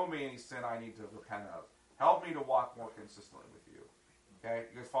 Show me any sin I need to repent of. Help me to walk more consistently with you. Okay?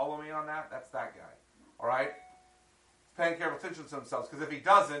 You guys follow me on that? That's that guy. All right? He's paying careful attention to themselves, because if he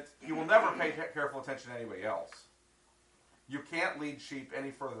doesn't, he will never pay careful attention to anybody else. You can't lead sheep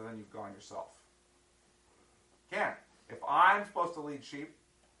any further than you've gone yourself. Can't. If I'm supposed to lead sheep,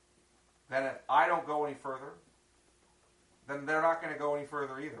 then if I don't go any further, then they're not going to go any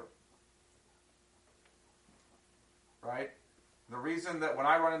further either. Right? The reason that when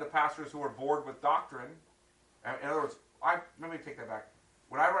I run into pastors who are bored with doctrine, in other words, let me take that back.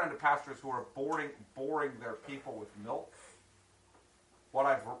 When I run into pastors who are boring their people with milk, what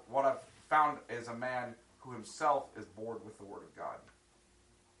I've found is a man who himself is bored with the Word of God.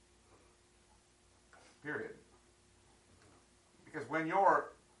 Period. Because when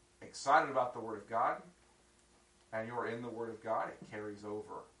you're excited about the Word of God, and you're in the Word of God, it carries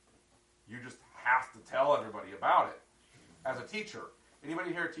over. You just have to tell everybody about it. As a teacher.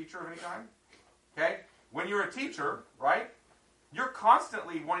 Anybody here a teacher of any kind? Okay? When you're a teacher, right, you're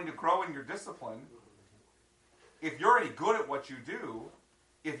constantly wanting to grow in your discipline. If you're any good at what you do,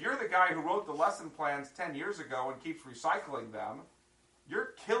 if you're the guy who wrote the lesson plans 10 years ago and keeps recycling them,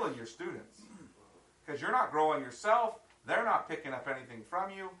 you're killing your students. Because you're not growing yourself, they're not picking up anything from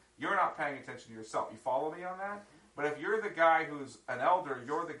you, you're not paying attention to yourself. You follow me on that? But if you're the guy who's an elder,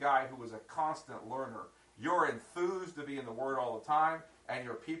 you're the guy who is a constant learner. You're enthused to be in the Word all the time, and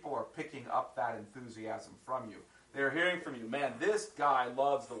your people are picking up that enthusiasm from you. They're hearing from you, man, this guy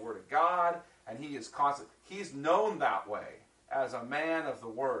loves the Word of God, and he is constant. He's known that way as a man of the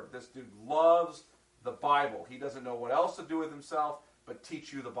Word. This dude loves the Bible. He doesn't know what else to do with himself but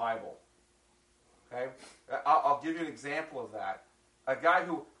teach you the Bible. Okay? I'll give you an example of that. A guy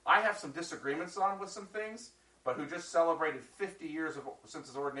who I have some disagreements on with some things, but who just celebrated 50 years since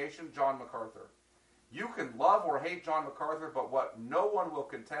his ordination, John MacArthur. You can love or hate John MacArthur, but what no one will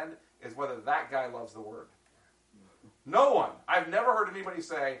contend is whether that guy loves the Word. No one. I've never heard anybody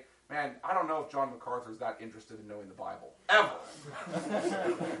say, man, I don't know if John MacArthur is that interested in knowing the Bible. Ever.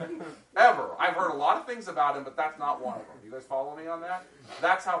 Ever. I've heard a lot of things about him, but that's not one of them. You guys follow me on that?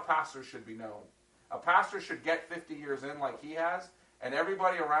 That's how pastors should be known. A pastor should get 50 years in like he has, and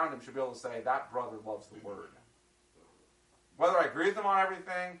everybody around him should be able to say, that brother loves the Word. Whether I agree with him on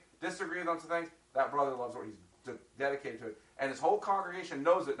everything, disagree with him on some things, that brother loves what he's dedicated to it. And his whole congregation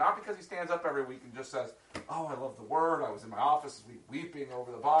knows it, not because he stands up every week and just says, oh, I love the Word. I was in my office this week weeping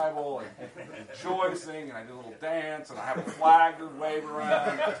over the Bible and rejoicing, and I did a little dance, and I have a flag to wave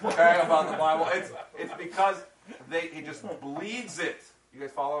around, okay, about the Bible. It's because he just bleeds it. You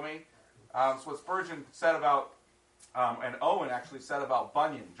guys follow me? So what Spurgeon said about, and Owen actually said about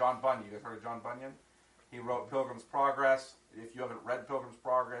Bunyan, John Bunyan. You guys heard of John Bunyan? He wrote Pilgrim's Progress. If you haven't read Pilgrim's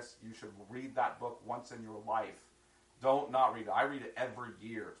Progress, you should read that book once in your life. Don't not read it. I read it every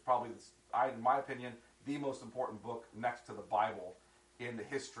year. It's probably, in my opinion, the most important book next to the Bible in the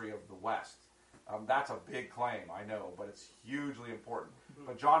history of the West. That's a big claim, I know, but it's hugely important.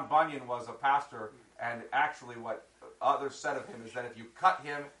 But John Bunyan was a pastor, and actually what others said of him is that if you cut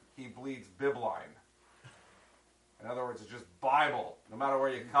him, he bleeds bibline. In other words, it's just Bible. No matter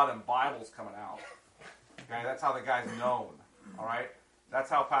where you cut him, Bible's coming out. Okay, that's how the guy's known. All right? That's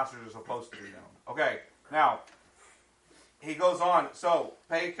how pastors are supposed to be known. Okay, now, he goes on. So,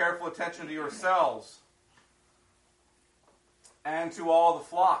 pay careful attention to yourselves and to all the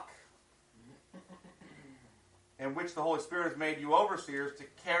flock in which the Holy Spirit has made you overseers to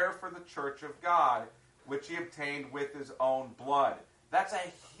care for the church of God, which he obtained with his own blood. That's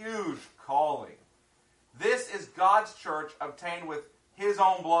a huge calling. This is God's church obtained with his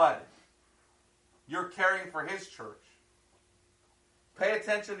own blood. You're caring for his church. Pay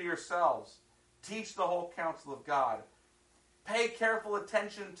attention to yourselves. Teach the whole counsel of God. Pay careful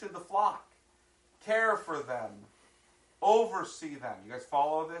attention to the flock. Care for them. Oversee them. You guys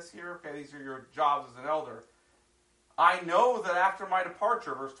follow this here? Okay, these are your jobs as an elder. I know that after my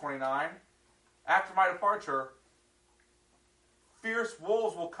departure, verse 29, after my departure, fierce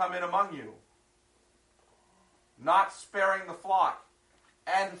wolves will come in among you, not sparing the flock.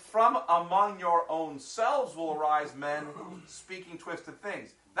 And from among your own selves will arise men speaking twisted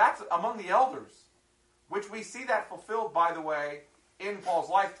things. That's among the elders, which we see that fulfilled, by the way, in Paul's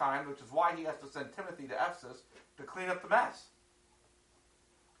lifetime, which is why he has to send Timothy to Ephesus to clean up the mess.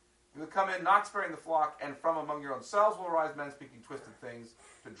 You will come in not sparing the flock, and from among your own selves will arise men speaking twisted things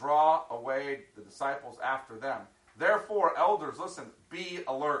to draw away the disciples after them. Therefore, elders, listen, be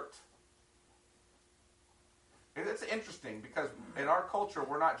alert. And it's interesting because in our culture,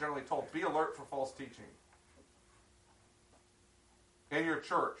 we're not generally told, be alert for false teaching. In your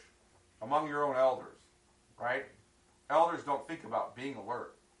church, among your own elders, right? Elders don't think about being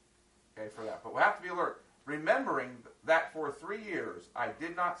alert, okay, for that. But we have to be alert. Remembering that for 3 years I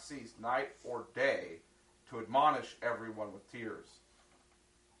did not cease night or day to admonish everyone with tears.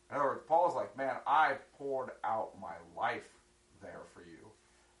 In other words, Paul's like, man, I poured out my life there for you.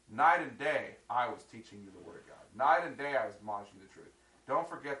 Night and day I was teaching you the Word of God. Night and day I was admonishing the truth. Don't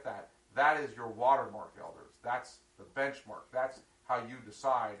forget that. That is your watermark, elders. That's the benchmark. That's how you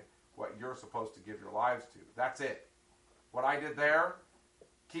decide what you're supposed to give your lives to. That's it. What I did there,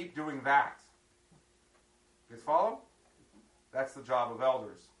 keep doing that. You guys follow? That's the job of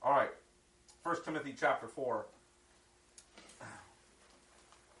elders. All right. 1 Timothy chapter 4.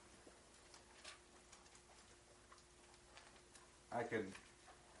 I can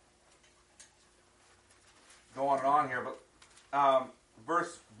go on and on here, but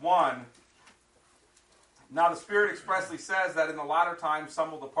verse 1. Now the Spirit expressly says that in the latter times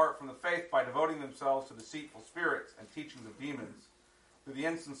some will depart from the faith by devoting themselves to deceitful spirits and teachings of demons, through the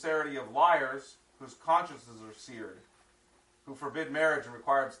insincerity of liars, whose consciences are seared, who forbid marriage and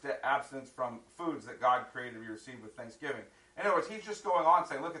require abstinence from foods that God created to be received with thanksgiving. In other words, he's just going on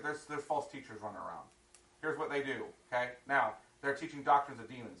saying, look, there's false teachers running around. Here's what they do, okay? Now, they're teaching doctrines of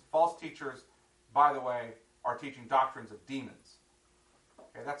demons. False teachers, by the way, are teaching doctrines of demons.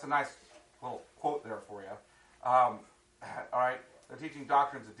 Okay, that's a nice little quote there for you. All right, they're teaching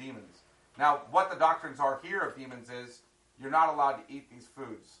doctrines of demons. Now, what the doctrines are here of demons is you're not allowed to eat these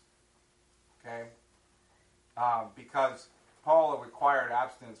foods. Okay? Because Paul required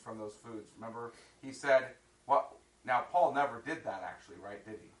abstinence from those foods. Remember, he said, what? Now, Paul never did that actually, right?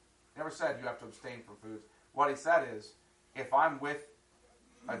 Did he? He never said you have to abstain from foods. What he said is, if I'm with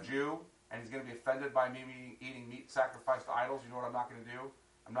a Jew and he's going to be offended by me eating meat sacrificed to idols, you know what I'm not going to do?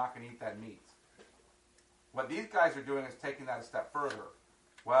 I'm not going to eat that meat. What these guys are doing is taking that a step further.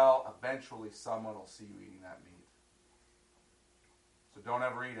 Well, eventually someone will see you eating that meat. So don't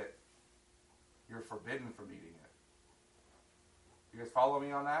ever eat it. You're forbidden from eating it. You guys follow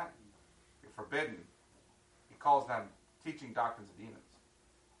me on that? You're forbidden. He calls them teaching doctrines of demons.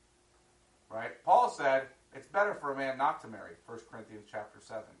 Right? Paul said it's better for a man not to marry, 1 Corinthians chapter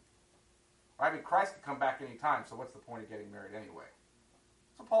 7. Right? I mean, Christ could come back any time, so what's the point of getting married anyway?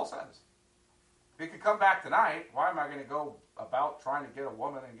 That's what Paul says. If he could come back tonight, why am I going to go about trying to get a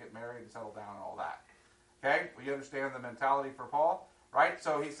woman and get married and settle down and all that? Okay? Well, you understand the mentality for Paul? Right?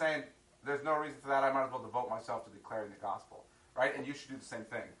 So he's saying, there's no reason for that. I might as well devote myself to declaring the gospel. Right? And you should do the same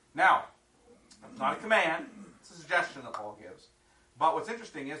thing. Now, it's not a command. It's a suggestion that Paul gives. But what's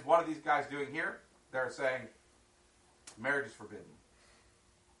interesting is, what are these guys doing here? They're saying, marriage is forbidden.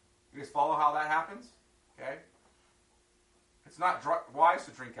 You guys follow how that happens? Okay? It's not wise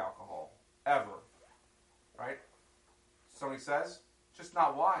to drink alcohol. Ever. Right? Somebody says, just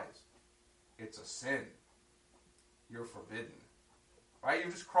not wise. It's a sin. You're forbidden. Right?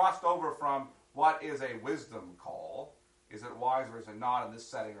 You've just crossed over from what is a wisdom call, is it wise or is it not in this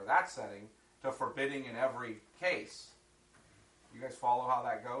setting or that setting, to forbidding in every case. You guys follow how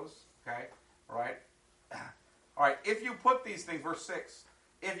that goes? Okay? All right? All right, if you put these things, verse 6,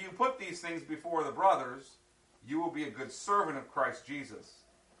 if you put these things before the brothers, you will be a good servant of Christ Jesus,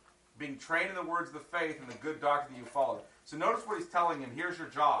 being trained in the words of the faith and the good doctrine that you follow. So notice what he's telling him. Here's your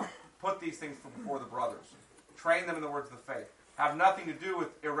job. Put these things before the brothers. Train them in the words of the faith. Have nothing to do with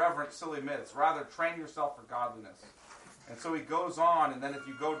irreverent, silly myths. Rather, train yourself for godliness. And so he goes on, and then if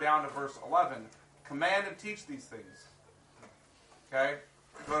you go down to verse 11, command and teach these things. Okay?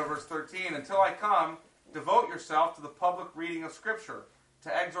 Go to verse 13. Until I come, devote yourself to the public reading of Scripture,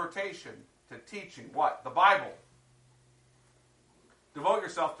 to exhortation, to teaching. What? The Bible. Devote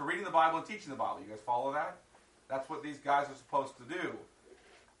yourself to reading the Bible and teaching the Bible. You guys follow that? That's what these guys are supposed to do.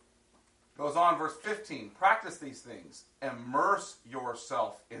 Goes on, verse 15. Practice these things. Immerse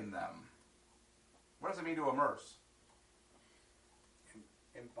yourself in them. What does it mean to immerse?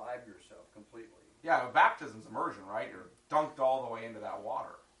 Imbibe yourself completely. Yeah, baptism's immersion, right? You're dunked all the way into that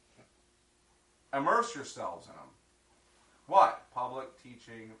water. Immerse yourselves in them. What? Public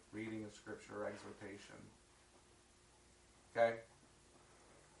teaching, reading of Scripture, exhortation. Okay?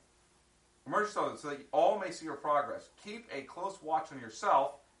 Immerse yourselves so that all may see your progress. Keep a close watch on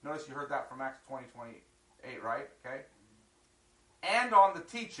yourself. Notice you heard that from Acts 20:28, right? Okay. And on the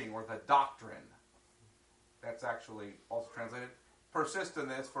teaching or the doctrine. That's actually also translated. Persist in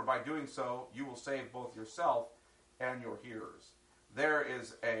this, for by doing so, you will save both yourself and your hearers. There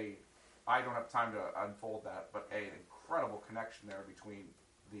is I don't have time to unfold that, but an incredible connection there between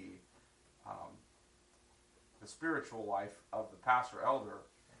the spiritual life of the pastor elder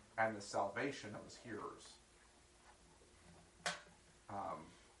and the salvation of his hearers.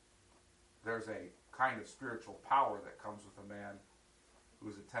 There's a kind of spiritual power that comes with a man who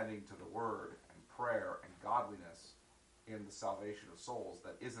is attending to the word and prayer and godliness in the salvation of souls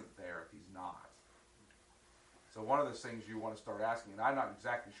that isn't there if he's not. So one of those things you want to start asking, and I'm not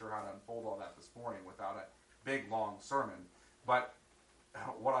exactly sure how to unfold all that this morning without a big, long sermon, but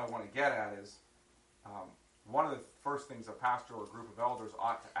what I want to get at is one of the first things a pastor or a group of elders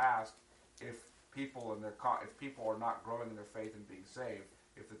ought to ask if people are not growing in their faith and being saved,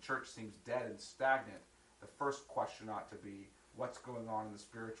 if the church seems dead and stagnant, the first question ought to be, what's going on in the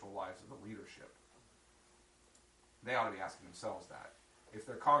spiritual lives of the leadership? They ought to be asking themselves that. If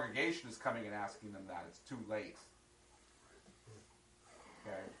their congregation is coming and asking them that, it's too late.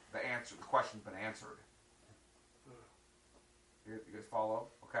 Okay, the question's been answered. You guys follow?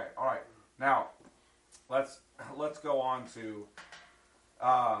 Okay, all right. Now, let's go on to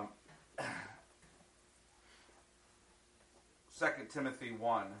 2 Timothy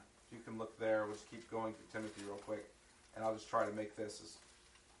 1. If you can look there, we'll just keep going through Timothy real quick, and I'll just try to make this as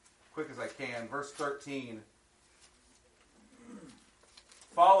quick as I can. Verse 13.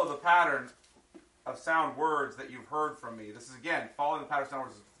 Follow the pattern of sound words that you've heard from me. This is, again, following the pattern of sound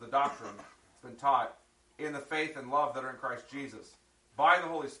words of the doctrine that's been taught in the faith and love that are in Christ Jesus. By the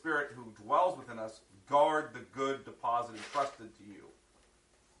Holy Spirit who dwells within us, guard the good deposit entrusted to you.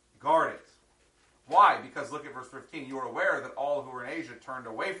 Guard it. Why? Because look at verse 15. You are aware that all who were in Asia turned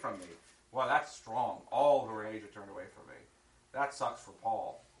away from me. Well, that's strong. All who were in Asia turned away from me. That sucks for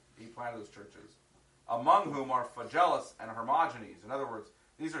Paul. He planted those churches. Among whom are Phygellus and Hermogenes. In other words,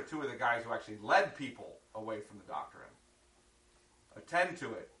 these are two of the guys who actually led people away from the doctrine. Attend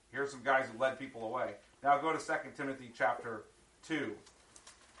to it. Here's some guys who led people away. Now go to 2 Timothy chapter 2.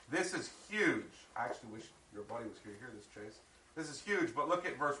 This is huge. I actually wish your buddy was here to hear this, Chase. This is huge, but look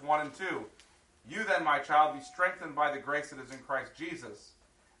at verse 1 and 2. You then, my child, be strengthened by the grace that is in Christ Jesus.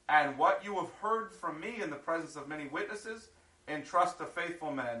 And what you have heard from me in the presence of many witnesses, entrust to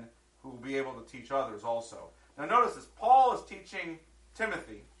faithful men who will be able to teach others also. Now notice this. Paul is teaching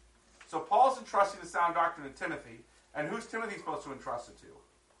Timothy. So Paul's entrusting the sound doctrine to Timothy. And who's Timothy supposed to entrust it to?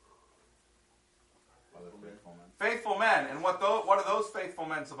 Other faithful men. Faithful men. And what are those faithful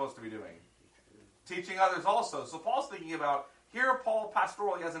men supposed to be doing? Teaching others also. So Paul's thinking about, here Paul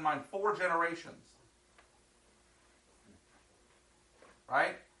pastorally has in mind 4 generations.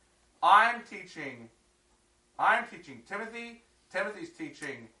 Right? I'm teaching Timothy. Timothy's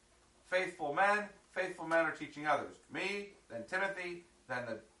teaching faithful men are teaching others. Me, then Timothy,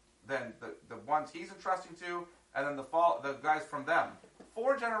 then the ones he's entrusting to, and then the guys from them.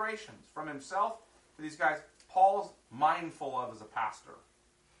 4 generations from himself to these guys. Paul's mindful of as a pastor,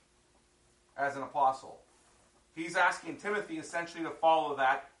 as an apostle. He's asking Timothy essentially to follow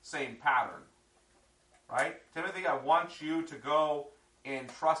that same pattern. Right? Timothy, I want you to go and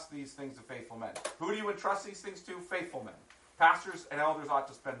entrust these things to faithful men. Who do you entrust these things to? Faithful men. Pastors and elders ought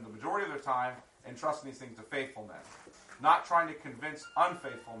to spend the majority of their time entrusting these things to faithful men. Not trying to convince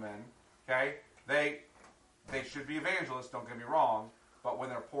unfaithful men. Okay? They should be evangelists, don't get me wrong, but when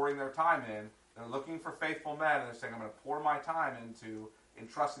they're pouring their time in, they're looking for faithful men, and they're saying, I'm going to pour my time into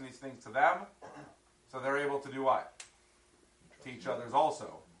entrusting these things to them, so they're able to do what? Teach others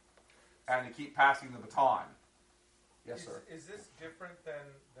also. And to keep passing the baton. Yes, sir. Is this different than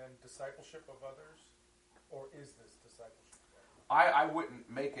discipleship of others? Or is this discipleship? I wouldn't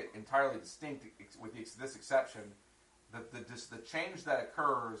make it entirely distinct with this exception. The change that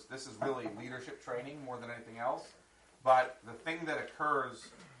occurs, this is really leadership training more than anything else. But the thing that occurs,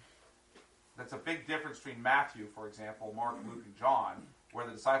 that's a big difference between Matthew, for example, Mark, Luke, and John, where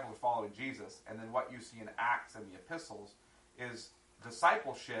the disciples are following Jesus, and then what you see in Acts and the epistles, is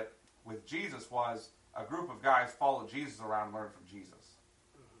discipleship with Jesus was a group of guys followed Jesus around and learned from Jesus.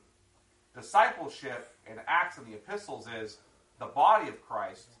 Discipleship in Acts and the epistles is the body of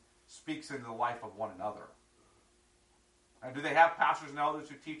Christ speaks into the life of one another. And do they have pastors and elders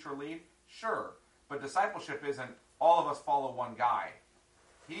who teach or lead? Sure. But discipleship isn't all of us follow one guy.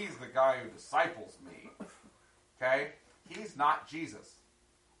 He's the guy who disciples me. Okay? He's not Jesus.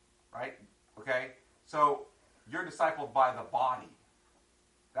 Right? Okay? So you're discipled by the body.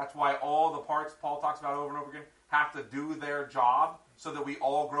 That's why all the parts Paul talks about over and over again have to do their job so that we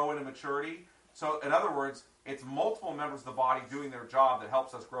all grow into maturity. So, in other words, it's multiple members of the body doing their job that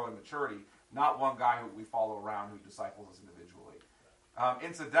helps us grow in maturity, not one guy who we follow around who disciples us individually.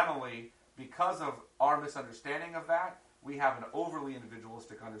 Incidentally, because of our misunderstanding of that, we have an overly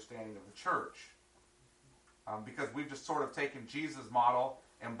individualistic understanding of the church. Because we've just sort of taken Jesus' model,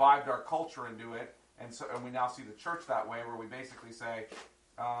 imbibed our culture into it, and we now see the church that way, where we basically say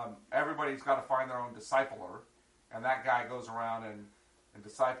everybody's got to find their own discipler, and that guy goes around and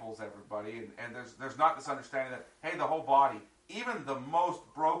disciples everybody, and there's not this understanding that, hey, the whole body, even the most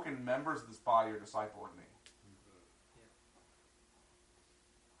broken members of this body are discipling me.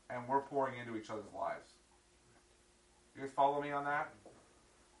 And we're pouring into each other's lives. You guys follow me on that?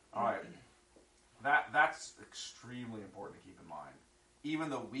 All right. That's extremely important to keep in mind. Even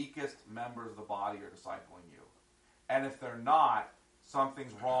the weakest members of the body are discipling you. And if they're not,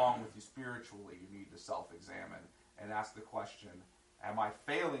 something's wrong with you spiritually. You need to self-examine and ask the question, am I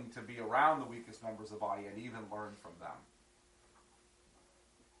failing to be around the weakest members of the body and even learn from them?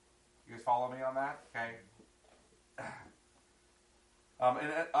 You guys follow me on that? Okay.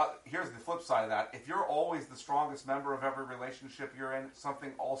 Here's the flip side of that. If you're always the strongest member of every relationship you're in,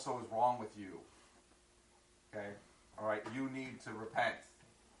 something also is wrong with you. Okay? All right? You need to repent.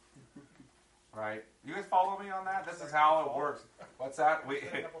 Right? You guys follow me on that? This is how it works. What's that?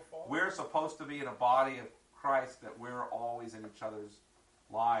 We're supposed to be in a body of Christ that we're always in each other's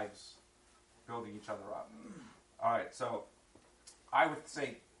lives, building each other up. All right, so I would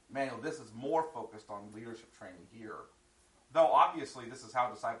say, Manuel, this is more focused on leadership training here. Though, obviously, this is how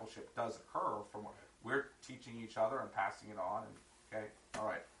discipleship does occur. We're teaching each other and passing it on. Okay? All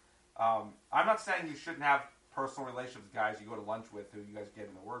right. I'm not saying you shouldn't have personal relationships with guys you go to lunch with who you guys get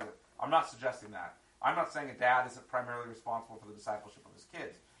in the Word with. I'm not suggesting that. I'm not saying a dad isn't primarily responsible for the discipleship of his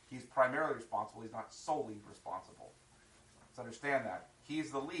kids. He's primarily responsible. He's not solely responsible. Let's understand that.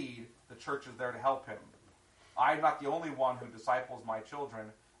 He's the lead. The church is there to help him. I'm not the only one who disciples my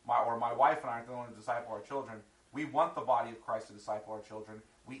children, or my wife and I aren't the only one who disciple our children. We want the body of Christ to disciple our children.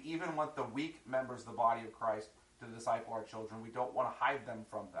 We even want the weak members of the body of Christ to disciple our children. We don't want to hide them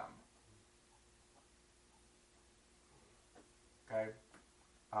from them. Okay?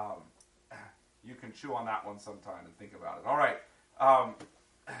 You can chew on that one sometime and think about it. All right.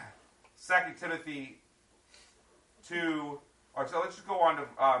 2 Timothy 2, or so let's just go on to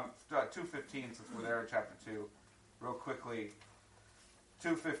 2:15 since we're there in chapter 2 real quickly.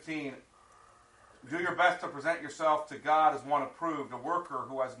 2:15. Do your best to present yourself to God as one approved, a worker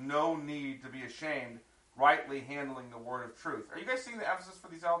who has no need to be ashamed, rightly handling the word of truth. Are you guys seeing the emphasis for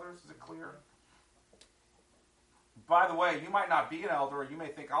these elders? Is it clear? By the way, you might not be an elder, or you may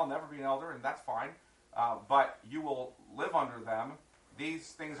think, I'll never be an elder, and that's fine. But you will live under them.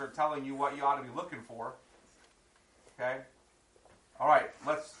 These things are telling you what you ought to be looking for. Okay? All right,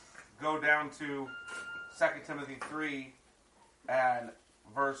 let's go down to 2 Timothy 3 and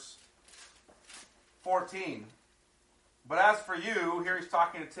verse 14. But as for you, here he's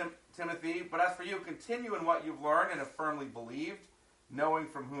talking to Timothy, but as for you, continue in what you've learned and have firmly believed, knowing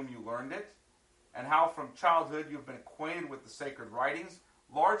from whom you learned it, and how from childhood you've been acquainted with the sacred writings,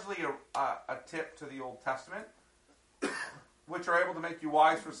 largely a tip to the Old Testament, which are able to make you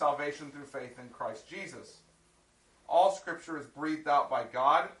wise for salvation through faith in Christ Jesus. All Scripture is breathed out by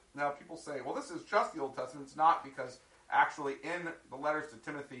God. Now, people say, well, this is just the Old Testament. It's not, because actually in the letters to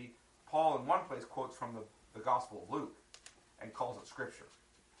Timothy, Paul in one place quotes from the Gospel of Luke and calls it Scripture.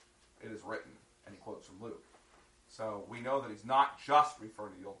 It is written, and he quotes from Luke. So we know that he's not just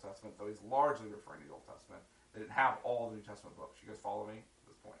referring to the Old Testament, though he's largely referring to the Old Testament. They didn't have all the New Testament books. You guys follow me at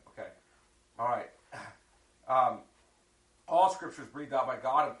this point? Okay. All right. All Scripture is breathed out by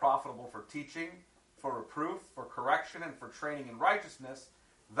God and profitable for teaching, for reproof, for correction, and for training in righteousness,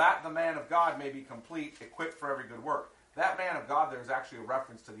 that the man of God may be complete, equipped for every good work. That man of God there is actually a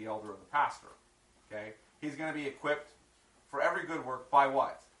reference to the elder or the pastor. Okay? He's going to be equipped for every good work by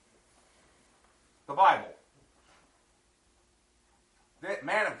what? The Bible. The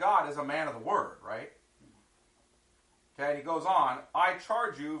man of God is a man of the Word, right? Okay, and he goes on, I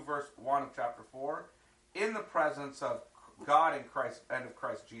charge you, verse 1 of chapter 4, in the presence of God and Christ and of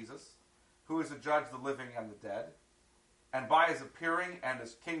Christ Jesus, who is to judge the living and the dead, and by his appearing and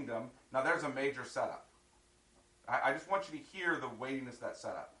his kingdom. Now there's a major setup. I just want you to hear the weightiness of that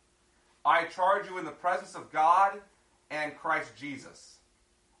setup. I charge you in the presence of God and Christ Jesus.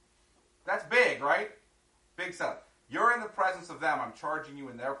 That's big, right? Big setup. You're in the presence of them. I'm charging you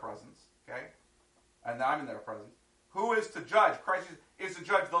in their presence. Okay? And I'm in their presence. Who is to judge? Christ is to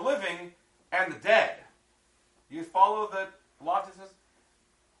judge the living and the dead. You follow the logic?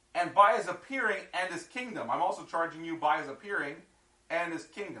 and by his appearing and his kingdom. I'm also charging you by his appearing and his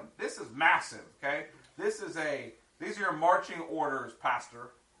kingdom. This is massive, okay? These are your marching orders,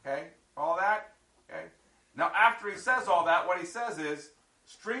 Pastor, okay? All that, okay? Now, after he says all that, what he says is,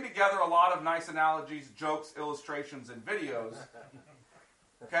 string together a lot of nice analogies, jokes, illustrations, and videos.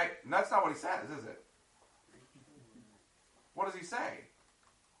 Okay? And that's not what he says, is it? What does he say?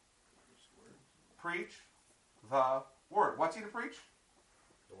 Preach the word. What's he to preach?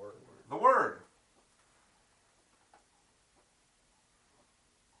 The word. The word.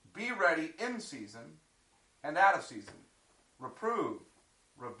 Be ready in season and out of season. Reprove,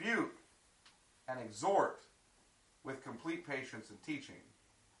 rebuke, and exhort with complete patience and teaching.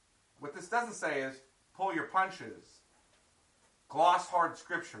 What this doesn't say is pull your punches, gloss hard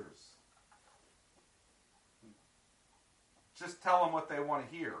scriptures. Just tell them what they want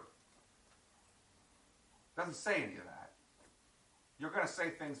to hear. Doesn't say any of that. You're going to say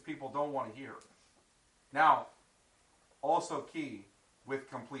things people don't want to hear. Now, also key, with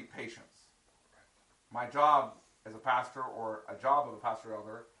complete patience. My job as a pastor, or a job of a pastor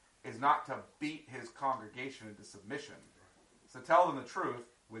elder, is not to beat his congregation into submission. So tell them the truth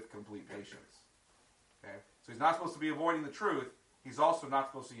with complete patience. Okay? So he's not supposed to be avoiding the truth. He's also not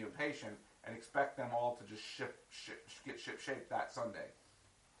supposed to be impatient and expect them all to just get ship-shaped that Sunday.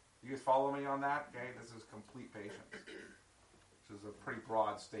 You guys follow me on that? Okay, this is complete patience, which is a pretty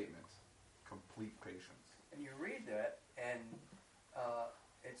broad statement. Complete patience. And you read that, and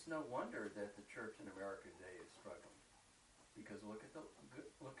it's no wonder that the church in America today is struggling, because look at the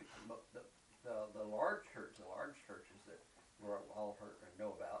large church, the large churches that we're all heard or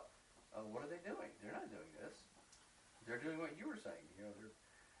know about. What are they doing? They're not doing this. They're doing what you were saying. You know,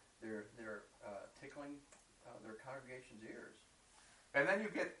 they're tickling their congregation's ears. And then you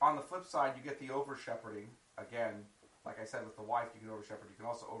get, on the flip side, you get the over-shepherding. Again, like I said with the wife, you can over-shepherd. You can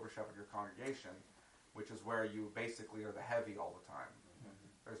also over-shepherd your congregation, which is where you basically are the heavy all the time. Mm-hmm.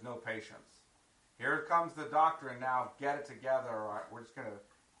 There's no patience. Here comes the doctrine now. Get it together. All right, we're just going to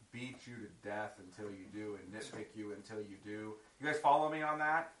beat you to death until you do and nitpick you until you do. You guys follow me on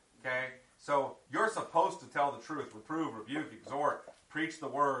that? Okay? So you're supposed to tell the truth. Reprove, rebuke, exhort, preach the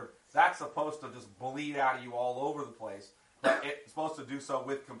word. That's supposed to just bleed out of you all over the place. But it's supposed to do so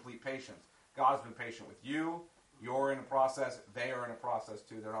with complete patience. God's been patient with you. You're in a process. They are in a process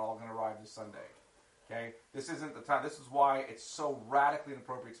too. They're not all going to arrive this Sunday. Okay? This isn't the time. This is why it's so radically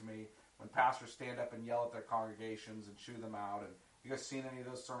inappropriate to me when pastors stand up and yell at their congregations and chew them out. And you guys seen any of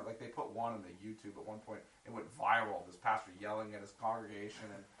those sermons? Like, they put one on the YouTube at one point. It went viral. This pastor yelling at his congregation.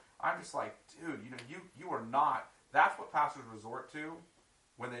 And I'm just like, dude, you are not. That's what pastors resort to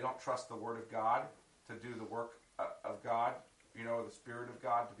when they don't trust the Word of God to do the work of God, or the Spirit of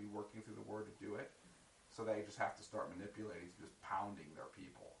God to be working through the Word to do it. So they just have to start manipulating, just pounding their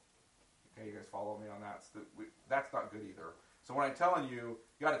people. Okay, you guys follow me on that? That's not good either. So when I'm telling you,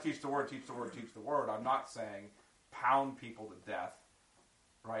 you got to teach the Word, teach the Word, teach the Word, I'm not saying pound people to death,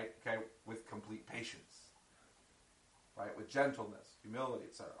 right? Okay, with complete patience, right? With gentleness, humility,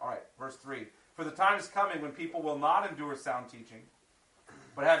 etc. All right, verse 3. For the time is coming when people will not endure sound teaching,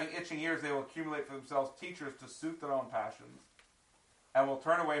 but having itching ears, they will accumulate for themselves teachers to suit their own passions, and will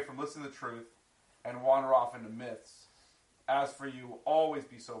turn away from listening to the truth and wander off into myths. As for you, always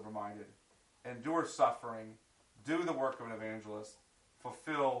be sober-minded, endure suffering, do the work of an evangelist,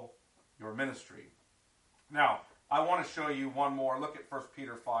 fulfill your ministry. Now, I want to show you one more. Look at 1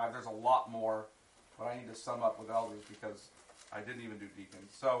 Peter 5. There's a lot more, but I need to sum up with elders because I didn't even do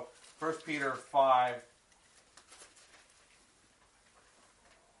deacons. So, 1 Peter 5.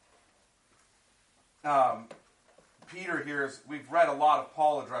 Peter hears, we've read a lot of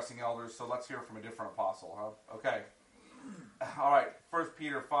Paul addressing elders, so let's hear from a different apostle, huh? Okay. All right, 1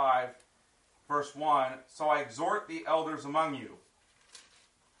 Peter 5, verse 1. So I exhort the elders among you.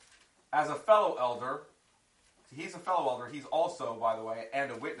 As a fellow elder, he's a fellow elder, he's also, by the way,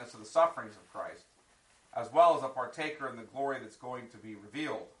 and a witness of the sufferings of Christ, as well as a partaker in the glory that's going to be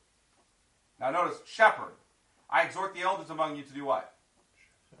revealed. Now notice, shepherd. I exhort the elders among you to do what?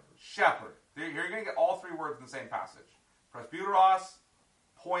 Shepherd. Here you're going to get all three words in the same passage. Presbyteros,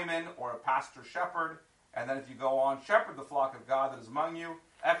 poimen, or a pastor shepherd. And then if you go on, shepherd the flock of God that is among you,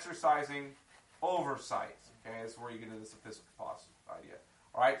 exercising oversight. Okay, this is where you get into this episcopos idea.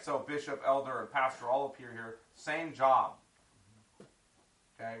 All right, so bishop, elder, and pastor all appear here. Same job.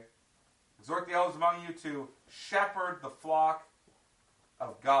 Okay? Exhort the elders among you to shepherd the flock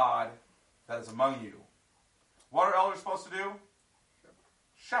of God that is among you. What are elders supposed to do?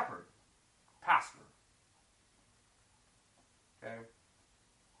 Shepherd. Pastor. Okay?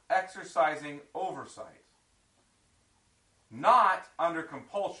 Exercising oversight. not under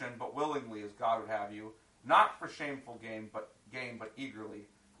compulsion, but willingly, as God would have you, not for shameful gain, but eagerly,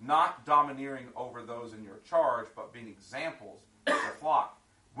 not domineering over those in your charge, but being examples of the flock.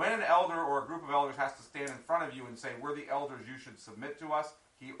 When an elder or a group of elders has to stand in front of you and say, we're the elders, you should submit to us,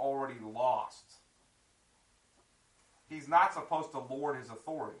 he already lost. He's not supposed to lord his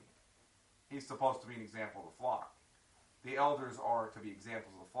authority. He's supposed to be an example of the flock. The elders are to be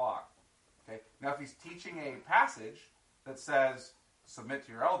examples of the flock. Okay? Now, if he's teaching a passage that says, submit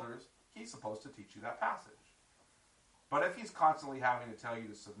to your elders, he's supposed to teach you that passage. But if he's constantly having to tell you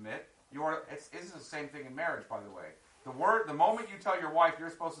to submit, it's the same thing in marriage, by the way. The moment you tell your wife you're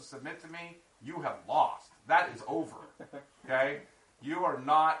supposed to submit to me, you have lost. That is over. Okay? You are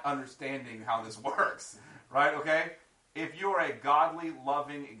not understanding how this works. Right? Okay? If you are a godly,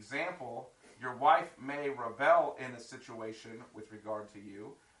 loving example, your wife may rebel in a situation with regard to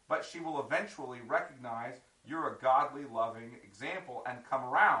you, but she will eventually recognize you're a godly, loving example and come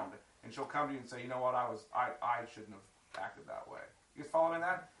around. And she'll come to you and say, you know what, I shouldn't have acted that way. You guys following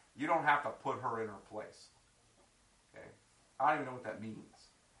that? You don't have to put her in her place. Okay? I don't even know what that means.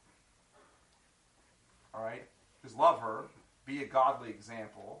 All right? Just love her. Be a godly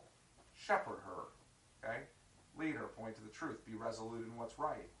example. Shepherd her. Okay? Lead her. Point to the truth. Be resolute in what's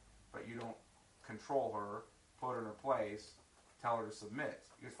right. But you don't control her, put her in her place, tell her to submit.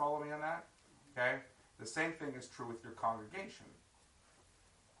 You guys follow me on that? Okay? The same thing is true with your congregation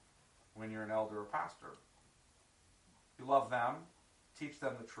when you're an elder or pastor. You love them, teach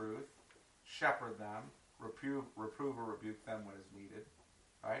them the truth, shepherd them, reprove or rebuke them when is needed,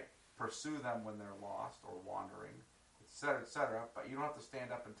 right? Pursue them when they're lost or wandering, etc., but you don't have to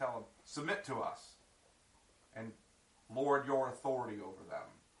stand up and tell them, submit to us, and lord your authority over them.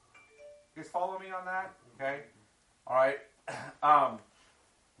 You guys follow me on that? Okay? All right.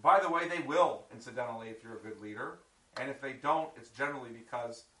 By the way, they will, incidentally, if you're a good leader. And if they don't, it's generally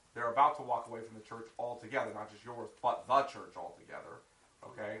because they're about to walk away from the church altogether, not just yours, but the church altogether.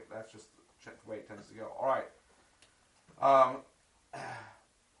 Okay? That's just the way it tends to go. All right.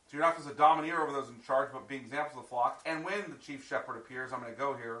 So you're not supposed to domineer over those in charge, but be examples of the flock. And when the chief shepherd appears, I'm going to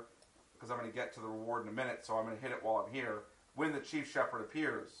go here, because I'm going to get to the reward in a minute, so I'm going to hit it while I'm here. When the chief shepherd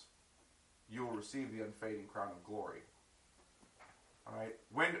appears, you will receive the unfading crown of glory. All right.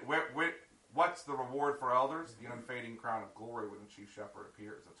 What's the reward for elders? The unfading crown of glory when the chief shepherd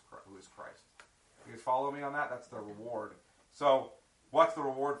appears. That's who is Christ. You guys follow me on that? That's their reward. So, what's the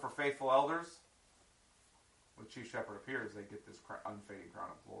reward for faithful elders? When the chief shepherd appears, they get this unfading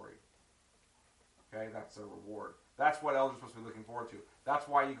crown of glory. Okay, that's their reward. That's what elders are supposed to be looking forward to. That's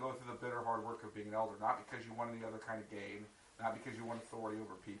why you go through the bitter hard work of being an elder. Not because you want any other kind of gain. Not because you want authority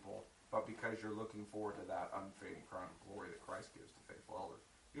over people. But because you're looking forward to that unfading crown of glory that Christ gives to faithful elders.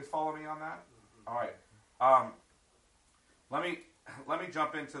 You guys follow me on that? All right. Let me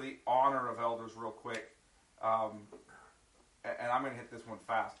jump into the honor of elders real quick, and I'm going to hit this one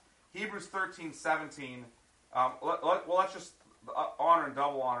fast. Hebrews 13:17. Let's just honor and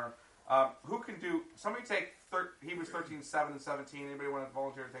double honor. Who can do? Somebody take Hebrews 13:7 and 17. Anybody want to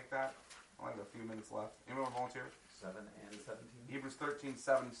volunteer to take that? I only have a few minutes left. Anybody want to volunteer? 7 and 17. Hebrews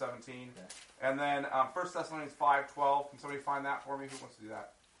 13:7 and 17. Okay. And then 1 Thessalonians 5:12. Can somebody find that for me? Who wants to do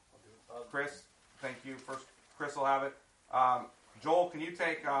that? Chris, thank you. First, Chris will have it. Joel, can you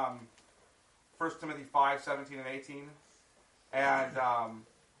take 1 Timothy 5:17 and 18? And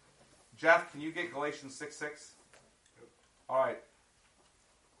Jeff, can you get Galatians 6:6? All right.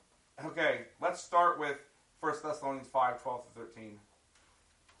 Okay, let's start with 1 Thessalonians 5:12 to 13.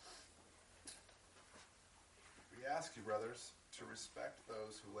 We ask you, brothers, to respect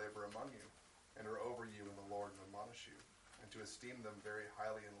those who labor among you and are over you in the Lord and admonish you, and to esteem them very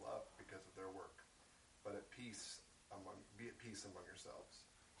highly in love because of their work. But be at peace among yourselves.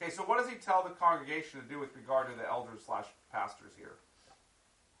 Okay, so what does he tell the congregation to do with regard to the elders / pastors here?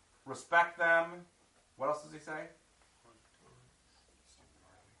 Respect them. What else does he say?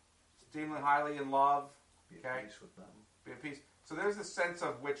 Esteem them highly in love. Be at peace with them. Be at peace. So there's a sense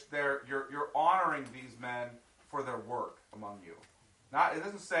of which you're honoring these men for their work among you. It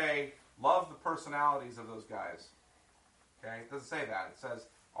doesn't say love the personalities of those guys. Okay, it doesn't say that. It says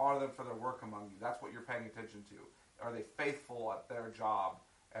honor them for their work among you. That's what you're paying attention to. Are they faithful at their job?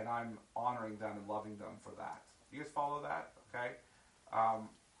 And I'm honoring them and loving them for that. You guys follow that? Okay.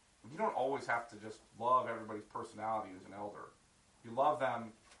 You don't always have to just love everybody's personality who's an elder. You love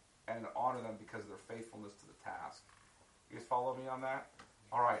them and honor them because of their faithfulness to the task. You guys follow me on that?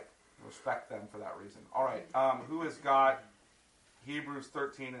 All right. Respect them for that reason. All right. Who has got Hebrews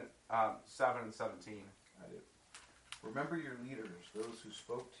 13, 7 and 17? I do. Remember your leaders, those who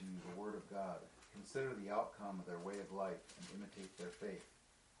spoke to you the word of God. Consider the outcome of their way of life and imitate their faith.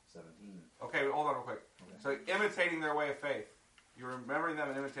 17. Okay, hold on real quick. Okay. So imitating their way of faith. You're remembering them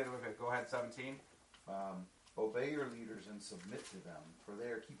and imitating their way of faith. Go ahead, 17. Obey your leaders and submit to them, for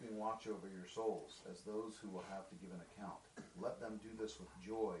they are keeping watch over your souls, as those who will have to give an account. Let them do this with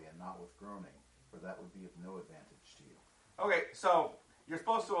joy and not with groaning, for that would be of no advantage to you. Okay, so you're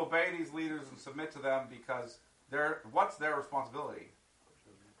supposed to obey these leaders and submit to them because what's their responsibility?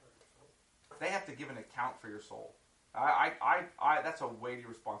 They have to give an account for your soul. That's a weighty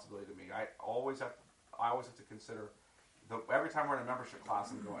responsibility to me. I always have to consider every time we're in a membership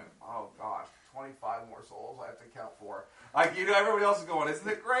class, I'm going, oh gosh, 25 more souls I have to account for. Like, everybody else is going, isn't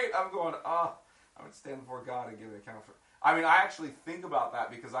it great? I'm going, I'm going to stand before God and give an account for. I mean, I actually think about that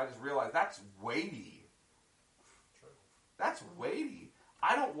because I just realized that's weighty. That's weighty.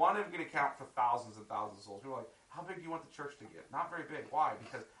 I don't want to give an account for thousands and thousands of souls. People are like, how big do you want the church to get? Not very big. Why?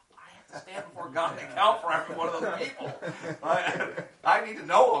 Because I have to stand before God and account for every one of those people. I need to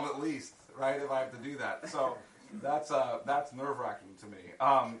know them at least, right, if I have to do that. So that's nerve-wracking to me.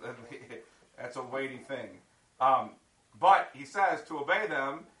 That's a weighty thing. But he says to obey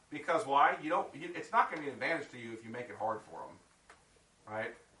them because why? It's not going to be an advantage to you if you make it hard for them,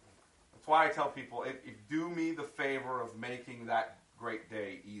 right? That's why I tell people, do me the favor of making that great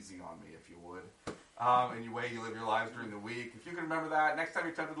day easy on me, if you would. And the way you live your lives during the week. If you can remember that, next time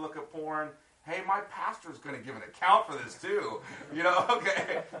you're tempted to look at porn, hey, my pastor's going to give an account for this too.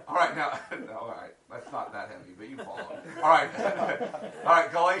 Okay. All right, now, no, all right. That's not that heavy, but you follow. All right. All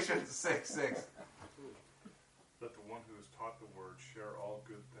right, Galatians 6:6. Let the one who has taught the word share all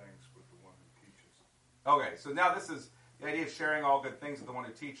good things with the one who teaches. Okay, so now this is the idea of sharing all good things with the one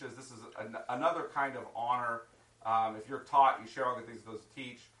who teaches. This is another kind of honor. If you're taught, you share all good things with those who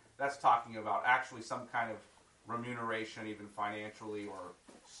teach. That's talking about actually some kind of remuneration, even financially or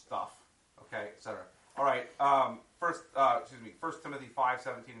stuff. Okay, etc. All right. 1 Timothy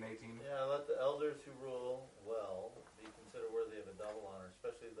 5:17 and 18. Yeah, let the elders who rule well be considered worthy of a double honor,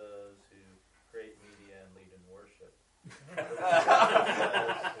 especially those who create media and lead in worship.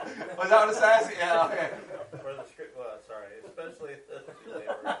 Was that what it says? Yeah. Okay. For the script, especially those who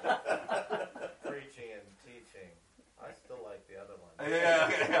labor preaching and teaching. I still like the other one. Yeah.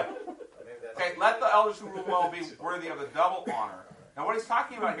 Okay. Let the elders who rule well be worthy of a double honor. Now, what he's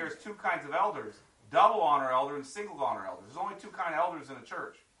talking about here is two kinds of elders. Double honor elder and single honor elders. There's only two kinds of elders in a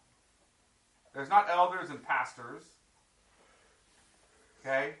church. There's not elders and pastors.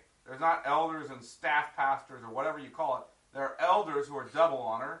 Okay? There's not elders and staff pastors or whatever you call it. There are elders who are double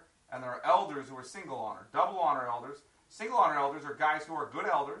honor, and there are elders who are single honor. Double honor elders. Single honor elders are guys who are good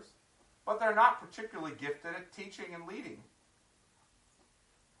elders, but they're not particularly gifted at teaching and leading.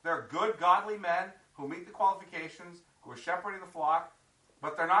 They're good, godly men who meet the qualifications, who are shepherding the flock,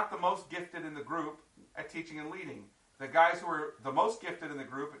 but they're not the most gifted in the group at teaching and leading. The guys who are the most gifted in the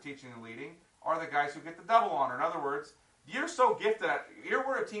group at teaching and leading are the guys who get the double honor. In other words, you're so gifted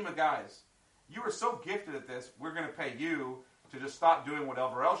we're a team of guys. You are so gifted at this, we're going to pay you to just stop doing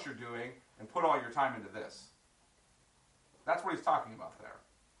whatever else you're doing and put all your time into this. That's what he's talking about there.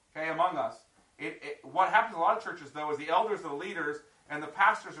 Okay, among us. What happens in a lot of churches, though, is the elders are the leaders, and the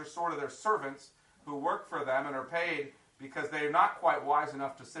pastors are sort of their servants who work for them and are paid because they're not quite wise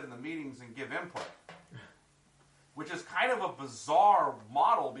enough to sit in the meetings and give input. Which is kind of a bizarre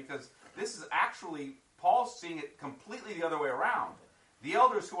model because this is actually, Paul's seeing it completely the other way around. The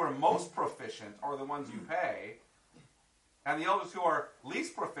elders who are most proficient are the ones you pay, and the elders who are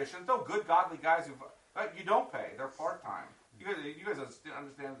least proficient, though good, godly guys, you don't pay. They're part-time. You guys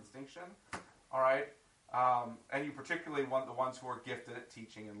understand the distinction? All right? And you particularly want the ones who are gifted at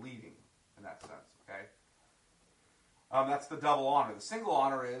teaching and leading in that sense, okay? That's the double honor. The single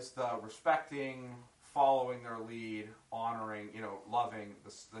honor is the respecting, following their lead, honoring, loving.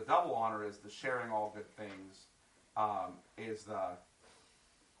 The double honor is the sharing all good things, is the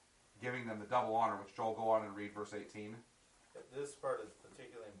giving them the double honor, which Joel, go on and read verse 18. This part is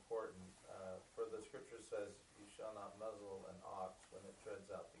particularly important, for the scripture says, you shall not muzzle an ox when it treads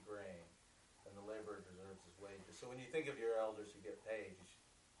out the grain, and the laborer deserves his wages. So when you think of your elders who get paid, you should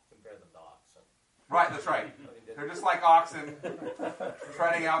compare them to oxen. Right, that's right. They're just like oxen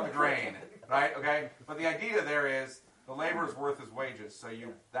treading out the grain, right? Okay, but the idea there is the laborer's worth his wages. So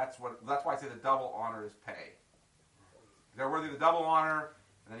that's why I say the double honor is pay. They're worthy of the double honor,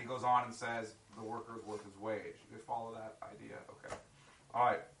 and then he goes on and says the worker's worth his wage. You guys follow that idea? Okay. All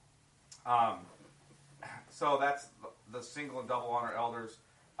right. So that's the single and double honor elders.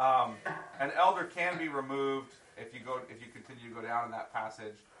 An elder can be removed if you continue to go down in that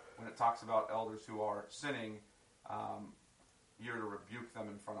passage. When it talks about elders who are sinning, you're to rebuke them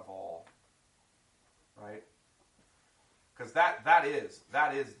in front of all. Because that is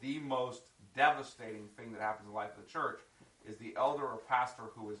the most devastating thing that happens in the life of the church, is the elder or pastor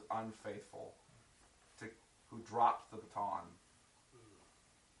who is unfaithful, who drops the baton.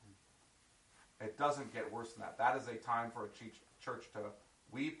 It doesn't get worse than that. That is a time for a church to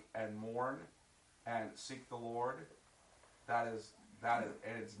weep and mourn and seek the Lord. That is, and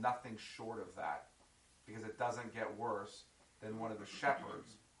it's nothing short of that, because it doesn't get worse than one of the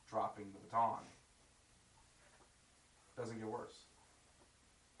shepherds dropping the baton. It doesn't get worse,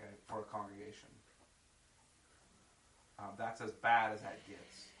 okay, for a congregation. That's as bad as that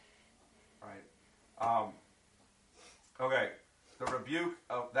gets, right? Okay, the rebuke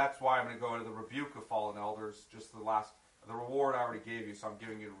of, that's why I'm going to go into the rebuke of fallen elders. Just the reward I already gave you, so I'm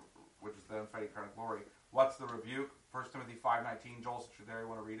giving you, which is the unfading crown of glory. What's the rebuke? 1 Timothy 5:19. Joel, since you're there, you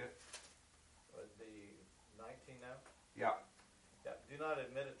want to read it? Would be 19 now? Yeah. Yeah. Do not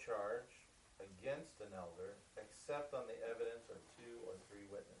admit a charge against an elder except on the evidence of 2 or 3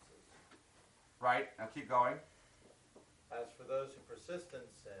 witnesses. Right. Now keep going. As for those who persist in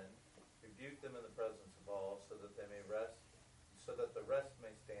sin, rebuke them in the presence of all, so that they may rest, so that the rest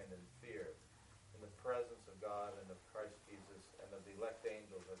may stand in fear, in the presence of God and of Christ Jesus and of the elect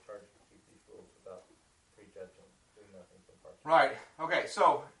angels are charged to keep these rules without prejudging, doing nothing from partiality. Right. Okay.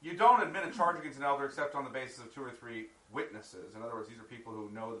 So you don't admit a charge against an elder except on the basis of 2 or 3 witnesses. In other words, these are people who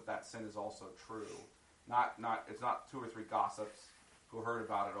know that sin is also true. It's not 2 or 3 gossips who heard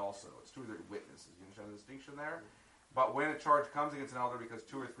about it also. It's 2 or 3 witnesses. You understand the distinction there? But when a charge comes against an elder because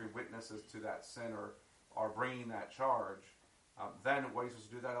 2 or 3 witnesses to that sin are bringing that charge, then what are you supposed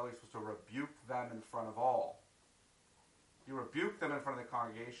to do? That elder is supposed to rebuke them in front of all. You rebuke them in front of the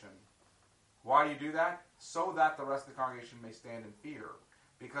congregation. Why do you do that? So that the rest of the congregation may stand in fear.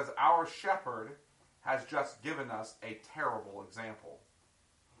 Because our shepherd has just given us a terrible example.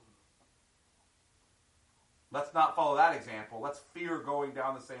 Let's not follow that example. Let's fear going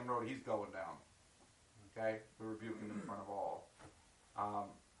down the same road he's going down. Okay? We rebuke him in front of all.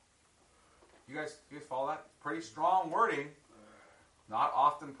 You guys follow that? Pretty strong wording. Not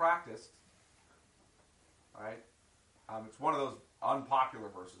often practiced. Right? It's one of those unpopular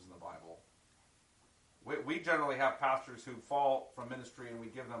verses in the Bible. We generally have pastors who fall from ministry and we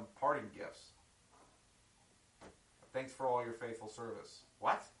give them parting gifts. Thanks for all your faithful service.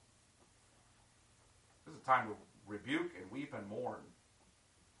 What? This is a time to rebuke and weep and mourn.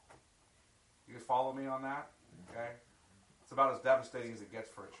 You guys follow me on that? Okay? It's about as devastating as it gets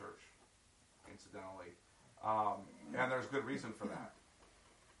for a church, incidentally. And there's good reason for that.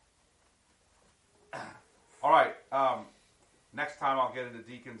 All right. Next time I'll get into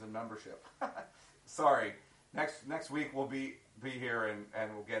deacons and membership. Sorry. Next week we'll be here and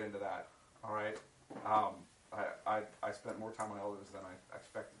we'll get into that. All right? I spent more time on elders than I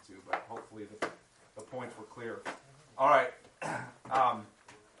expected to, but hopefully the points were clear. All right.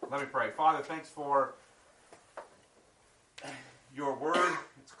 Let me pray. Father, thanks for your word,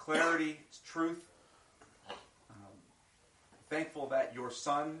 its clarity, its truth. Thankful that your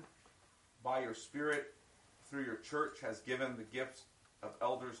Son, by your Spirit, through your church, has given the gifts of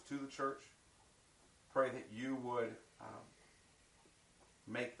elders to the church. Pray that you would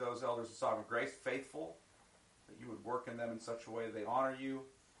make those elders of sovereign grace faithful, that you would work in them in such a way that they honor you,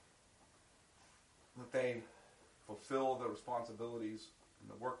 that they fulfill the responsibilities and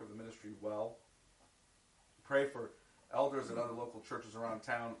the work of the ministry well. Pray for elders at other local churches around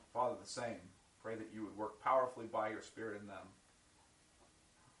town, Father, the same. Pray that you would work powerfully by your Spirit in them.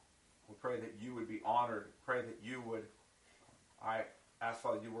 We pray that you would be honored. Pray that you would, I ask,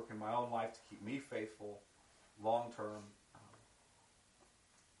 Father, you work in my own life to keep me faithful long term.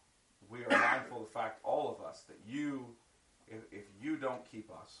 We are mindful of the fact, all of us, that you, if you don't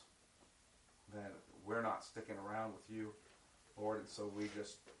keep us, then we're not sticking around with you, Lord. And so we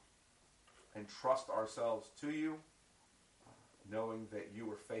just entrust ourselves to you, knowing that you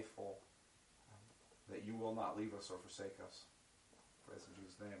are faithful, that you will not leave us or forsake us. Praise in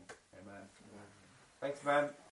Jesus' name. Amen. Thanks, Ben.